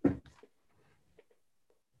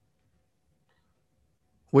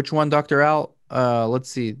 Which one, Dr. Al? Let's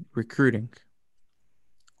see. Recruiting.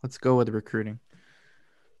 Let's go with recruiting.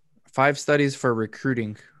 5 studies for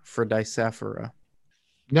recruiting for Decipher.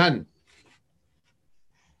 None.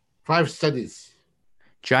 5 studies.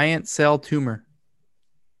 Giant cell tumor.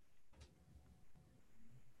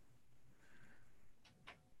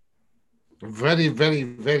 Very, very,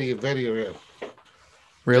 very, very rare.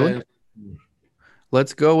 Really?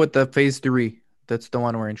 Let's go with the phase 3. That's the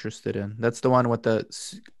one we're interested in. That's the one with the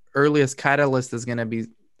earliest catalyst is going to be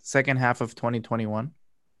second half of 2021.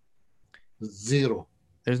 0.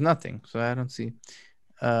 There's nothing, so I don't see.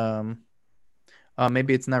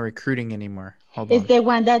 Maybe it's not recruiting anymore. Hold on. Is the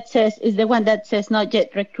one that says not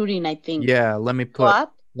yet recruiting, I think. Yeah, let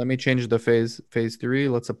me change the phase 3.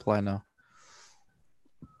 Let's apply now.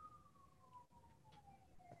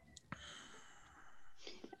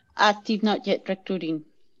 Active, not yet recruiting.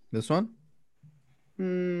 This one?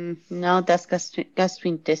 No, that's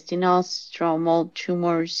gastrointestinal, stromal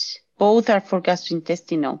tumors. Both are for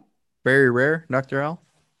gastrointestinal. Very rare, Dr. Al?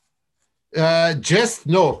 Just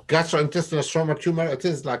no gastrointestinal stromal tumor. It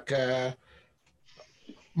is like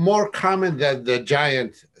more common than the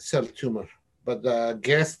giant cell tumor, but the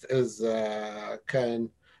guest is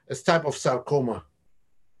it's type of sarcoma.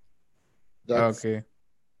 That's Okay.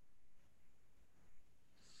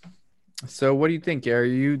 So what do you think?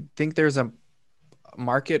 You think there's a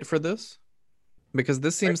market for this? Because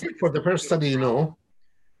this I seems think like for the first study,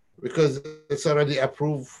 because it's already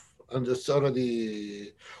approved and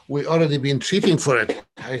we already been treating for it.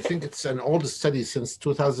 I think it's an old study since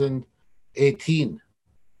 2018.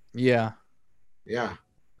 yeah. Yeah.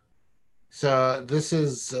 So this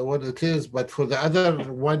is what it is, but for the other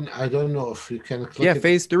one, I don't know if you can Yeah, click it.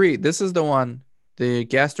 phase 3. This is the one. The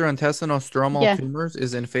gastrointestinal stromal Yeah. tumors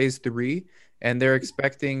is in phase 3, and they're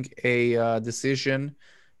expecting a decision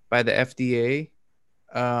by the FDA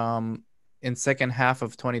in second half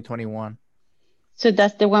of 2021. So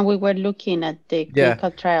that's the one we were looking at, the Yeah.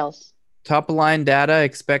 clinical trials. Top line data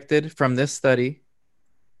expected from this study,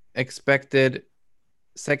 expected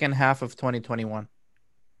second half of 2021.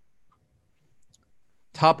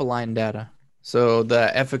 Top line data. So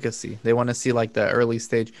the efficacy, they want to see like the early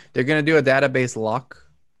stage. They're going to do a database lock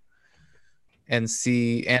and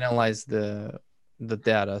analyze the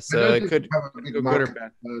data. I So don't it think could we have a big go good or market.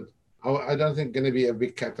 bad. I don't think going to be a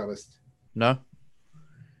big catalyst. No?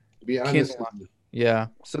 To be honest with you. Yeah.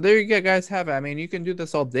 So there you go, guys. Have it. I mean, you can do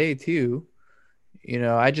this all day too.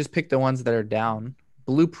 I just picked the ones that are down.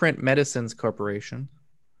 Blueprint Medicines Corporation.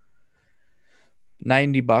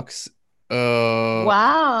 $90.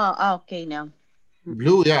 Wow. Okay, no.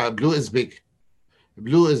 Blue, yeah, blue is big.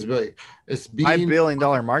 Blue is big. $5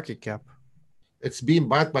 billion market cap. It's being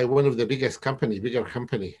bought by one of the bigger company,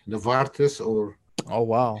 Novartis or Oh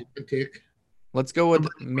wow. Biotech. Let's go with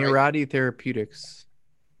Mirati Therapeutics.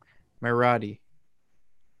 Mirati.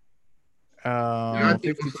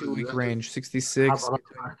 52-week range, Have 66. a lot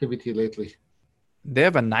of activity lately. They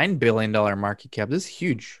have a $9 billion market cap. This is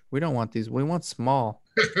huge. We don't want these. We want small.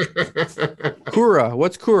 Kura.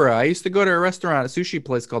 What's Kura? I used to go to a restaurant, a sushi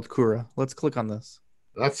place called Kura. Let's click on this.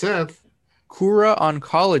 That's it. Kura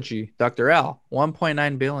Oncology. Dr. Al.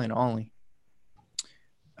 1.9 billion only.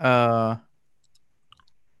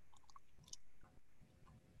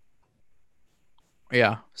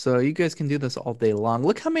 Yeah. So you guys can do this all day long.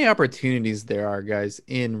 Look how many opportunities there are, guys,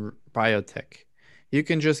 in biotech. You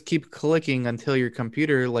can just keep clicking until your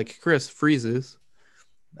computer, like Chris, freezes.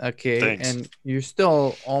 Okay. Thanks. And you're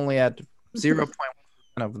still only at 0.1%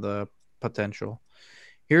 of the potential.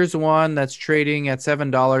 Here's one that's trading at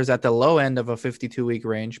 $7 at the low end of a 52-week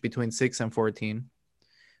range between 6 and 14.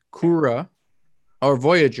 Kura, or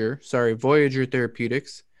Voyager, sorry, Voyager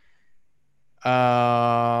Therapeutics.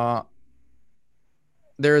 There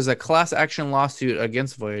is a class action lawsuit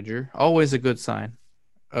against Voyager. Always a good sign.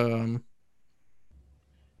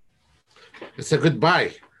 It's a good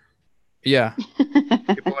buy. Yeah.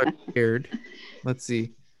 People are scared. Let's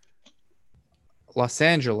see. Los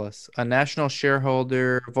Angeles, a national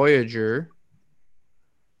shareholder, Voyager.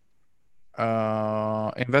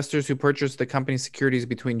 Investors who purchased the company's securities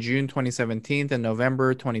between June 2017 and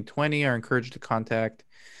November 2020 are encouraged to contact.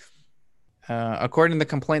 According to the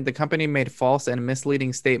complaint, the company made false and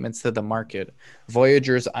misleading statements to the market.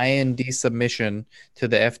 Voyager's IND submission to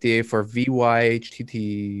the FDA for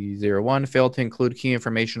VYHTT01 failed to include key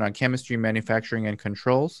information on chemistry, manufacturing, and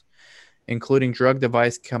controls, including drug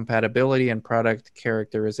device compatibility and product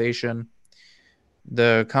characterization.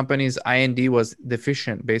 The company's IND was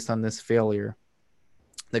deficient based on this failure.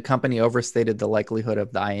 The company overstated the likelihood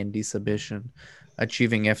of the IND submission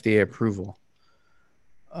achieving FDA approval.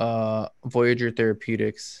 Voyager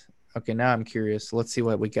Therapeutics. Okay, now I'm curious. Let's see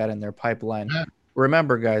what we got in their pipeline. Yeah.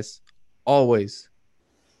 Remember, guys, always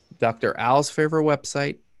Dr. Al's favorite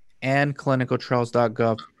website and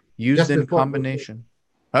clinicaltrials.gov used Just in before- combination.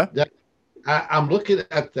 Huh? I'm looking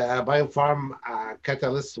at the Biopharm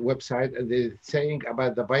Catalyst website, and they're saying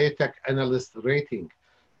about the biotech analyst rating.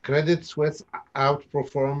 Credit Suisse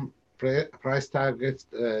outperform price target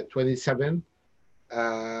 27.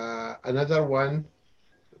 Another one,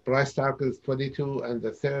 price target is 22, and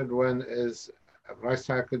the third one is price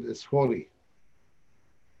target is 40.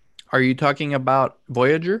 Are you talking about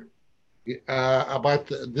Voyager? About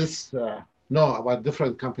this, no, about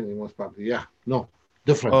different company most probably. Yeah, no,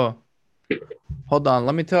 different. Oh, hold on.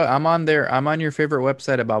 Let me tell you, I'm on there. I'm on your favorite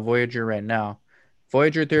website about Voyager right now.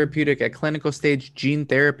 Voyager Therapeutic, a clinical stage gene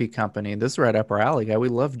therapy company. This is right up our alley, guy. We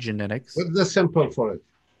love genetics. What's the symbol for it?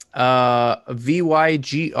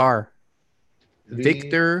 VYGR. V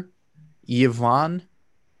Victor, Yvonne,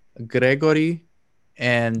 Gregory,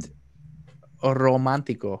 and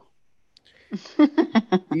Romantico.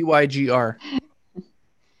 VYGR.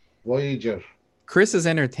 Voyager. Chris is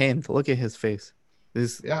entertained. Look at his face.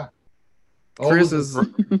 This Yeah. Chris Always is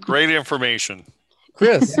Great information.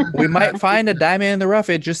 Chris. We might find a diamond in the rough.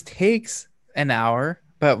 It just takes an hour.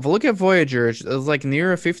 But look at Voyager. It's like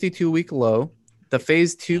near a 52-week low. The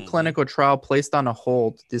phase 2 clinical trial placed on a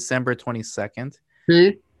hold December 22nd.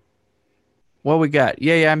 see. What we got?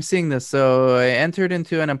 Yeah, I'm seeing this. So I entered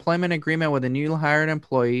into an employment agreement with a new hired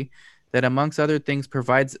employee that, amongst other things,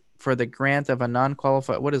 provides for the grant of a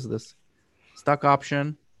non-qualified. What is this? Stock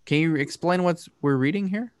option. Can you explain what we're reading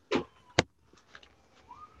here?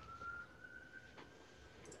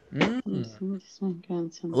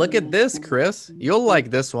 Look at this, Chris. You'll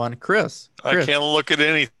like this one, Chris. I can't look at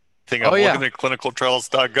anything. I'm looking at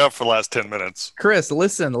clinicaltrials.gov for the last 10 minutes. Chris,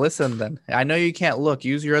 listen then. I know you can't look.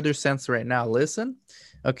 Use your other sense right now. Listen.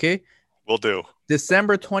 Okay. Will do.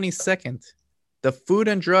 December 22nd, the Food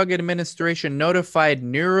and Drug Administration notified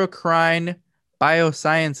Neurocrine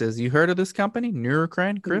Biosciences. You heard of this company?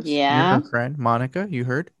 Neurocrine, Chris? Yeah. Neurocrine. Monica, you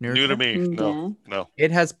heard? Neurocrine? New to me. Yeah. No.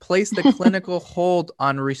 It has placed a clinical hold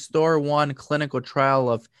on Restore 1 clinical trial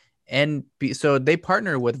of NB. So they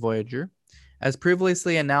partner with Voyager. As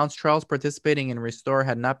previously announced, trials participating in Restore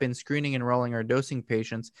had not been screening, enrolling, or dosing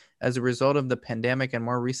patients as a result of the pandemic, and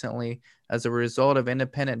more recently, as a result of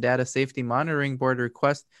independent data safety monitoring board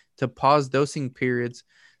request to pause dosing periods.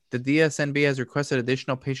 The DSNB has requested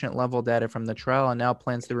additional patient level data from the trial and now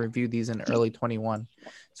plans to review these in early 21.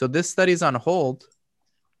 So this study is on hold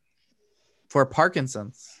for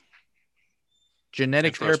Parkinson's.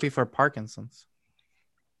 Genetic therapy for Parkinson's.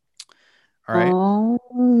 All right. Oh.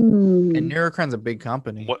 And Neurocrine's a big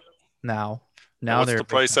company. What? Now What's the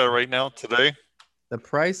price at right now today? The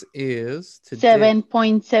price is today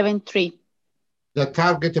 7.73. The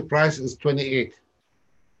target price is 28.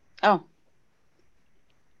 Oh.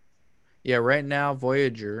 Yeah, right now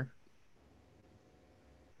Voyager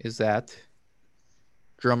is at,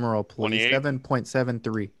 drumroll please,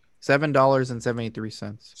 7.73.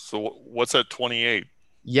 $7.73. So what's at 28?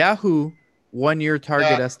 Yahoo 1 year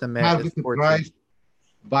target estimate Target is 14. price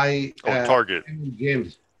by Target.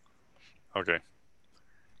 James. Okay.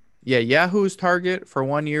 Yeah, Yahoo's target for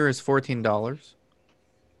 1 year is $14.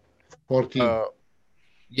 14.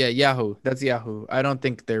 Yeah, Yahoo. That's Yahoo. I don't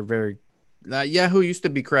think they're very. Yahoo used to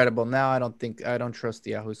be credible. Now I don't trust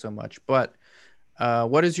Yahoo so much. But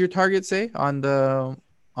what does your target say on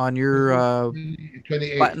your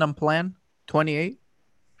 28. platinum plan? 28.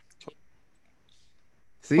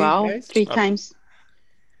 See, Wow. guys? 3 times.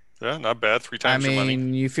 Yeah, not bad. 3 times your money.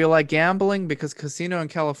 You feel like gambling because casino in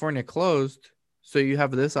California closed, so you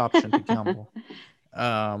have this option to gamble.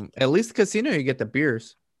 At least casino, you get the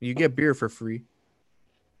beers. You get beer for free.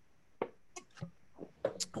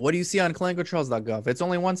 What do you see on clinicaltrials.gov? It's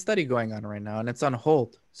only one study going on right now, and it's on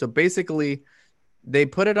hold. So basically, they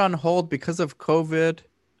put it on hold because of COVID.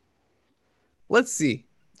 Let's see.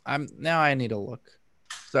 I need to look.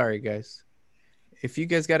 Sorry, guys. If you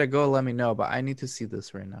guys got to go, let me know, but I need to see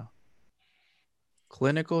this right now.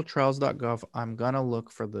 Clinicaltrials.gov. I'm going to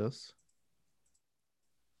look for this.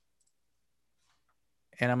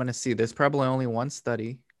 And I'm going to see. There's probably only one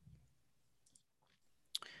study.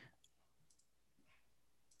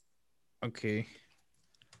 Okay.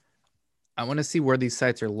 I want to see where these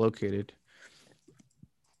sites are located.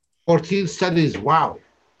 14 studies. Wow.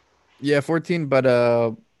 Yeah, 14, but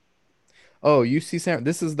UC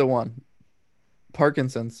this is the one.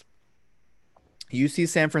 Parkinson's. UC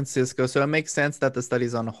San Francisco. So it makes sense that the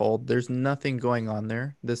study's on hold. There's nothing going on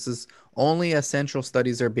there. This is only essential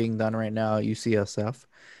studies are being done right now at UCSF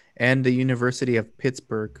and the University of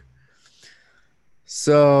Pittsburgh.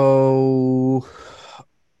 So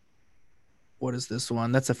what is this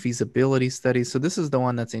one? That's a feasibility study. So this is the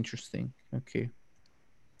one that's interesting. Okay.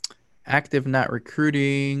 Active not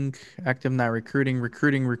recruiting.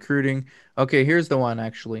 Okay, here's the one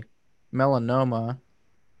actually. Melanoma.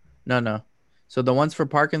 No. So the ones for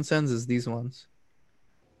Parkinson's is these ones.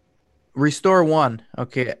 Restore 1.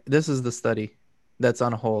 Okay, this is the study that's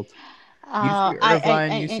on hold. UC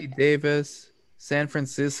Irvine, UC Davis, San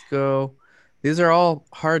Francisco. These are all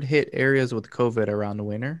hard hit areas with COVID around the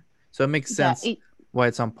winter. So it makes sense why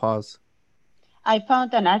it's on pause. I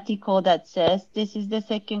found an article that says this is the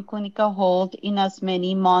second clinical hold in as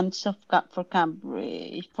many months for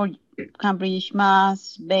Cambridge,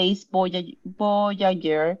 Mass-based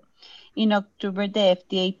Voyager. In October, the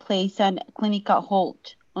FDA placed a clinical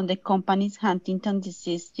hold on the company's Huntington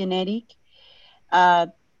disease genetic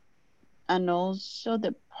and also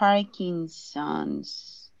the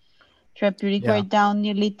Parkinson's. Therapeutic were Yeah. down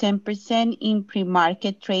nearly 10% in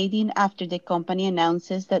pre-market trading after the company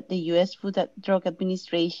announces that the U.S. Food and Drug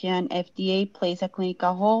Administration (FDA) placed a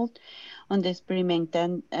clinical hold on the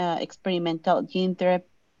experimental gene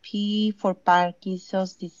therapy for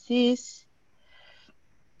Parkinson's disease.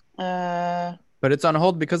 But it's on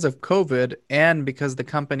hold because of COVID and because the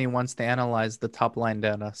company wants to analyze the top line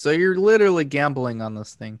data. So you're literally gambling on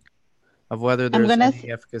this thing of whether I'm there's gonna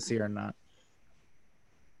any efficacy or not.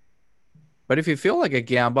 But if you feel like a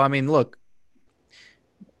gamble, I mean, look,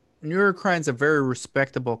 Neurocrine's a very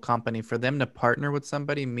respectable company. For them to partner with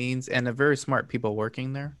somebody means, and a very smart people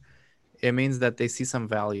working there, it means that they see some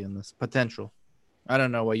value in this potential. I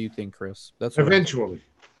don't know what you think, Chris. That's what I think. Eventually.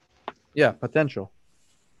 Yeah, potential.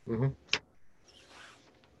 Mhm.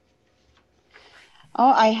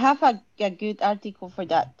 Oh, I have a good article for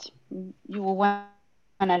that. You will want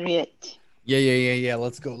to read it. Yeah.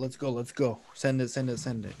 Let's go. Send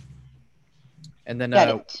it. And then Got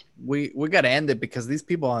it. we got to end it because these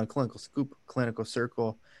people on Clinical Scoop, Clinical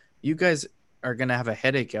Circle, you guys are gonna have a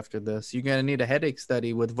headache after this. You're gonna need a headache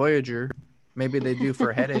study with Voyager. Maybe they do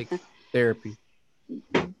for headache therapy.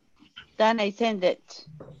 Then I send it.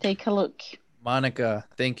 Take a look. Monica,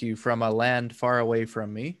 thank you from a land far away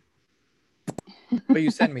from me. But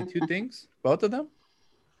you sent me two things, both of them.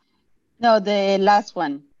 No, the last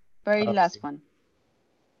one. Very last Okay. one.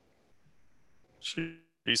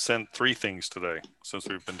 She sent 3 things today since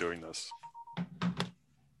we've been doing this.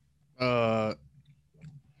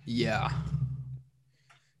 Yeah.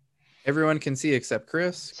 Everyone can see except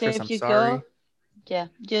Chris. So Chris, if I'm you go, sorry. yeah,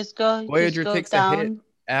 just Voyager go takes a hit down.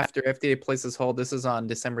 after FDA places hold. This is on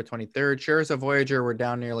December 23rd. Shares of Voyager were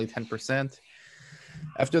down nearly 10%.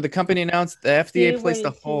 After the company announced the FDA See where placed a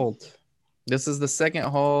it says hold. This is the second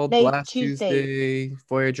hold. late Last Tuesday. Tuesday,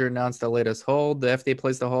 Voyager announced the latest hold. The FDA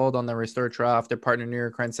placed a hold on the Restore trial after partner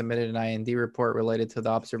Neurocrine submitted an IND report related to the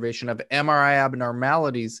observation of MRI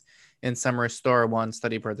abnormalities in some Restore 1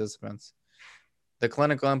 study participants. The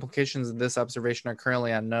clinical implications of this observation are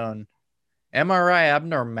currently unknown. MRI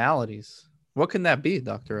abnormalities. What can that be,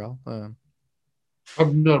 Dr. L?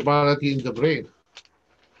 Abnormality in the brain.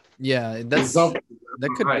 Yeah, Result. that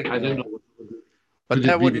could Right. be. I don't know what But could it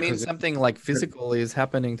that be would mean because something like physical is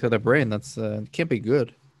happening to the brain. That's can't be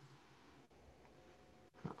good.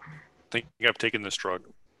 I think I've taken this drug.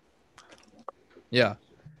 Yeah.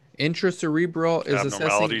 Intracerebral is assessing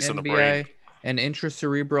Abnormalities in the brain. NBI and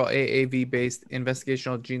intracerebral AAV based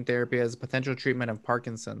investigational gene therapy as a potential treatment of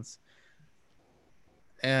Parkinson's.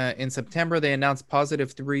 In September, they announced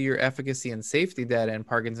positive 3-year efficacy and safety data in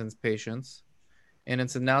Parkinson's patients. In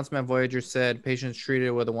its announcement, Voyager said patients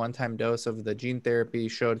treated with a one-time dose of the gene therapy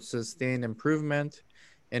showed sustained improvement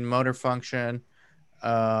in motor function,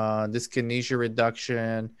 dyskinesia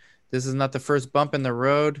reduction. This is not the first bump in the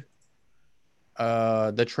road.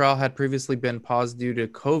 The trial had previously been paused due to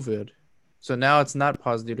COVID. So now it's not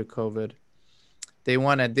paused due to COVID. They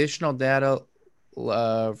want additional data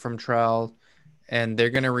from trial, and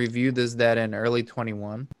they're going to review this data in early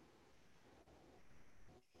 21.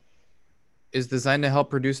 Is designed to help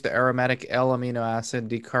produce the aromatic L-amino acid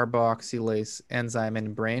decarboxylase enzyme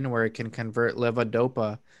in brain where it can convert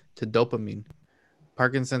levodopa to dopamine.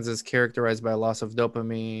 Parkinson's is characterized by loss of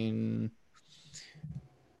dopamine.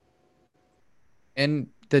 And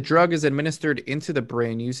the drug is administered into the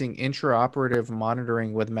brain using intraoperative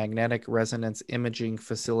monitoring with magnetic resonance imaging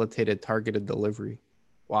facilitated targeted delivery.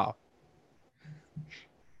 Wow.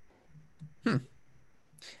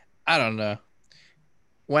 I don't know.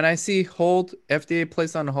 When I see hold, FDA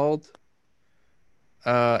placed on hold,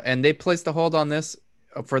 and they placed a hold on this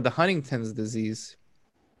for the Huntington's disease.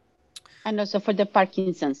 And also for the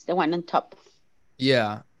Parkinson's, the one on top.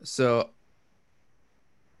 Yeah. So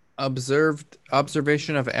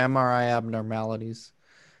observation of MRI abnormalities.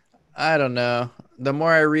 I don't know. The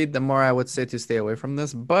more I read, the more I would say to stay away from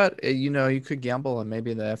this. But you could gamble, and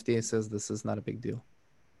maybe the FDA says this is not a big deal.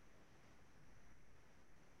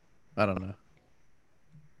 I don't know.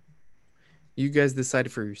 You guys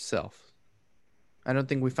decide for yourself. I don't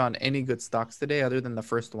think we found any good stocks today other than the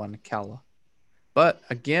first one, Kala. But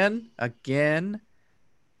again,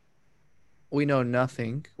 we know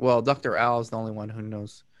nothing. Well, Dr. Al is the only one who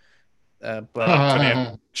knows. But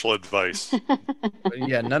Financial advice.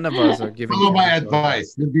 yeah, none of us are giving follow my financial advice.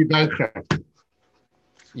 advice. You'll be bankrupt.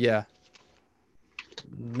 Yeah,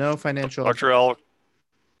 no financial advice. Dr. L,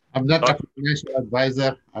 I'm not a financial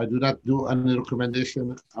advisor. I do not do any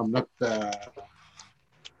recommendation. I'm not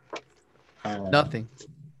Nothing.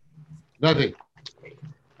 nothing.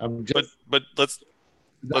 I'm just but let's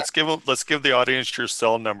let's give the audience your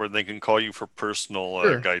cell number, and they can call you for personal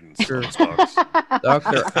Sure. guidance Sure. on stocks.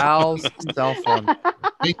 Dr. Al's cell phone.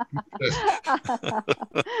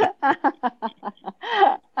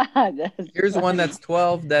 Here's one that's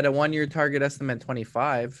 12 that a 1 year target estimate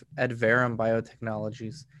 25 at Verum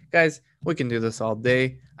Biotechnologies. Guys, we can do this all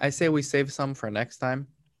day. I say we save some for next time.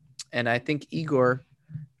 And I think Igor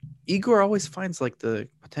always finds like the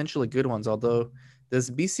potentially good ones, although this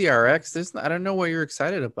BCRX, I don't know what you're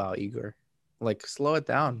excited about, Igor. Like, slow it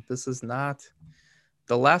down. This is not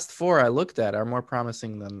the last 4 I looked at are more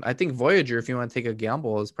promising than I think Voyager, if you want to take a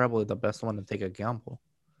gamble, is probably the best one to take a gamble.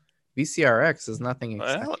 BCRX is nothing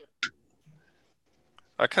exciting. Well,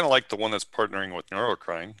 I kind of like the one that's partnering with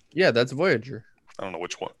Neurocrine. Yeah, that's Voyager. I don't know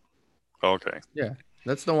which one. Okay. Yeah,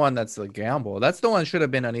 that's the one that's a gamble. That's the one should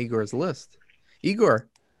have been on Igor's list. Igor,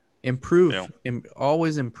 improve. Yeah.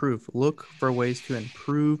 Always improve. Look for ways to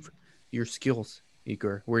improve your skills,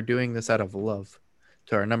 Igor. We're doing this out of love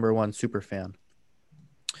to our #1 super fan.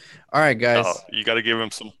 All right, guys. You got to give him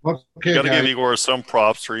some. Okay, you got to give guys. Igor some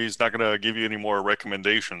props, or he's not going to give you any more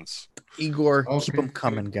recommendations. Igor, keep them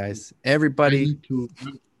coming, guys. Everybody. I need to go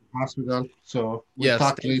to the hospital, so we'll Yes,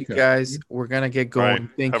 talk thank later. you, guys. We're gonna get going. Right.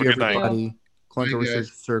 Thank Have a you, good night. everybody. Clinical Bye, guys.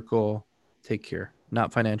 Research Circle. Take care.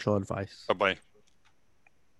 Not financial advice. Bye bye.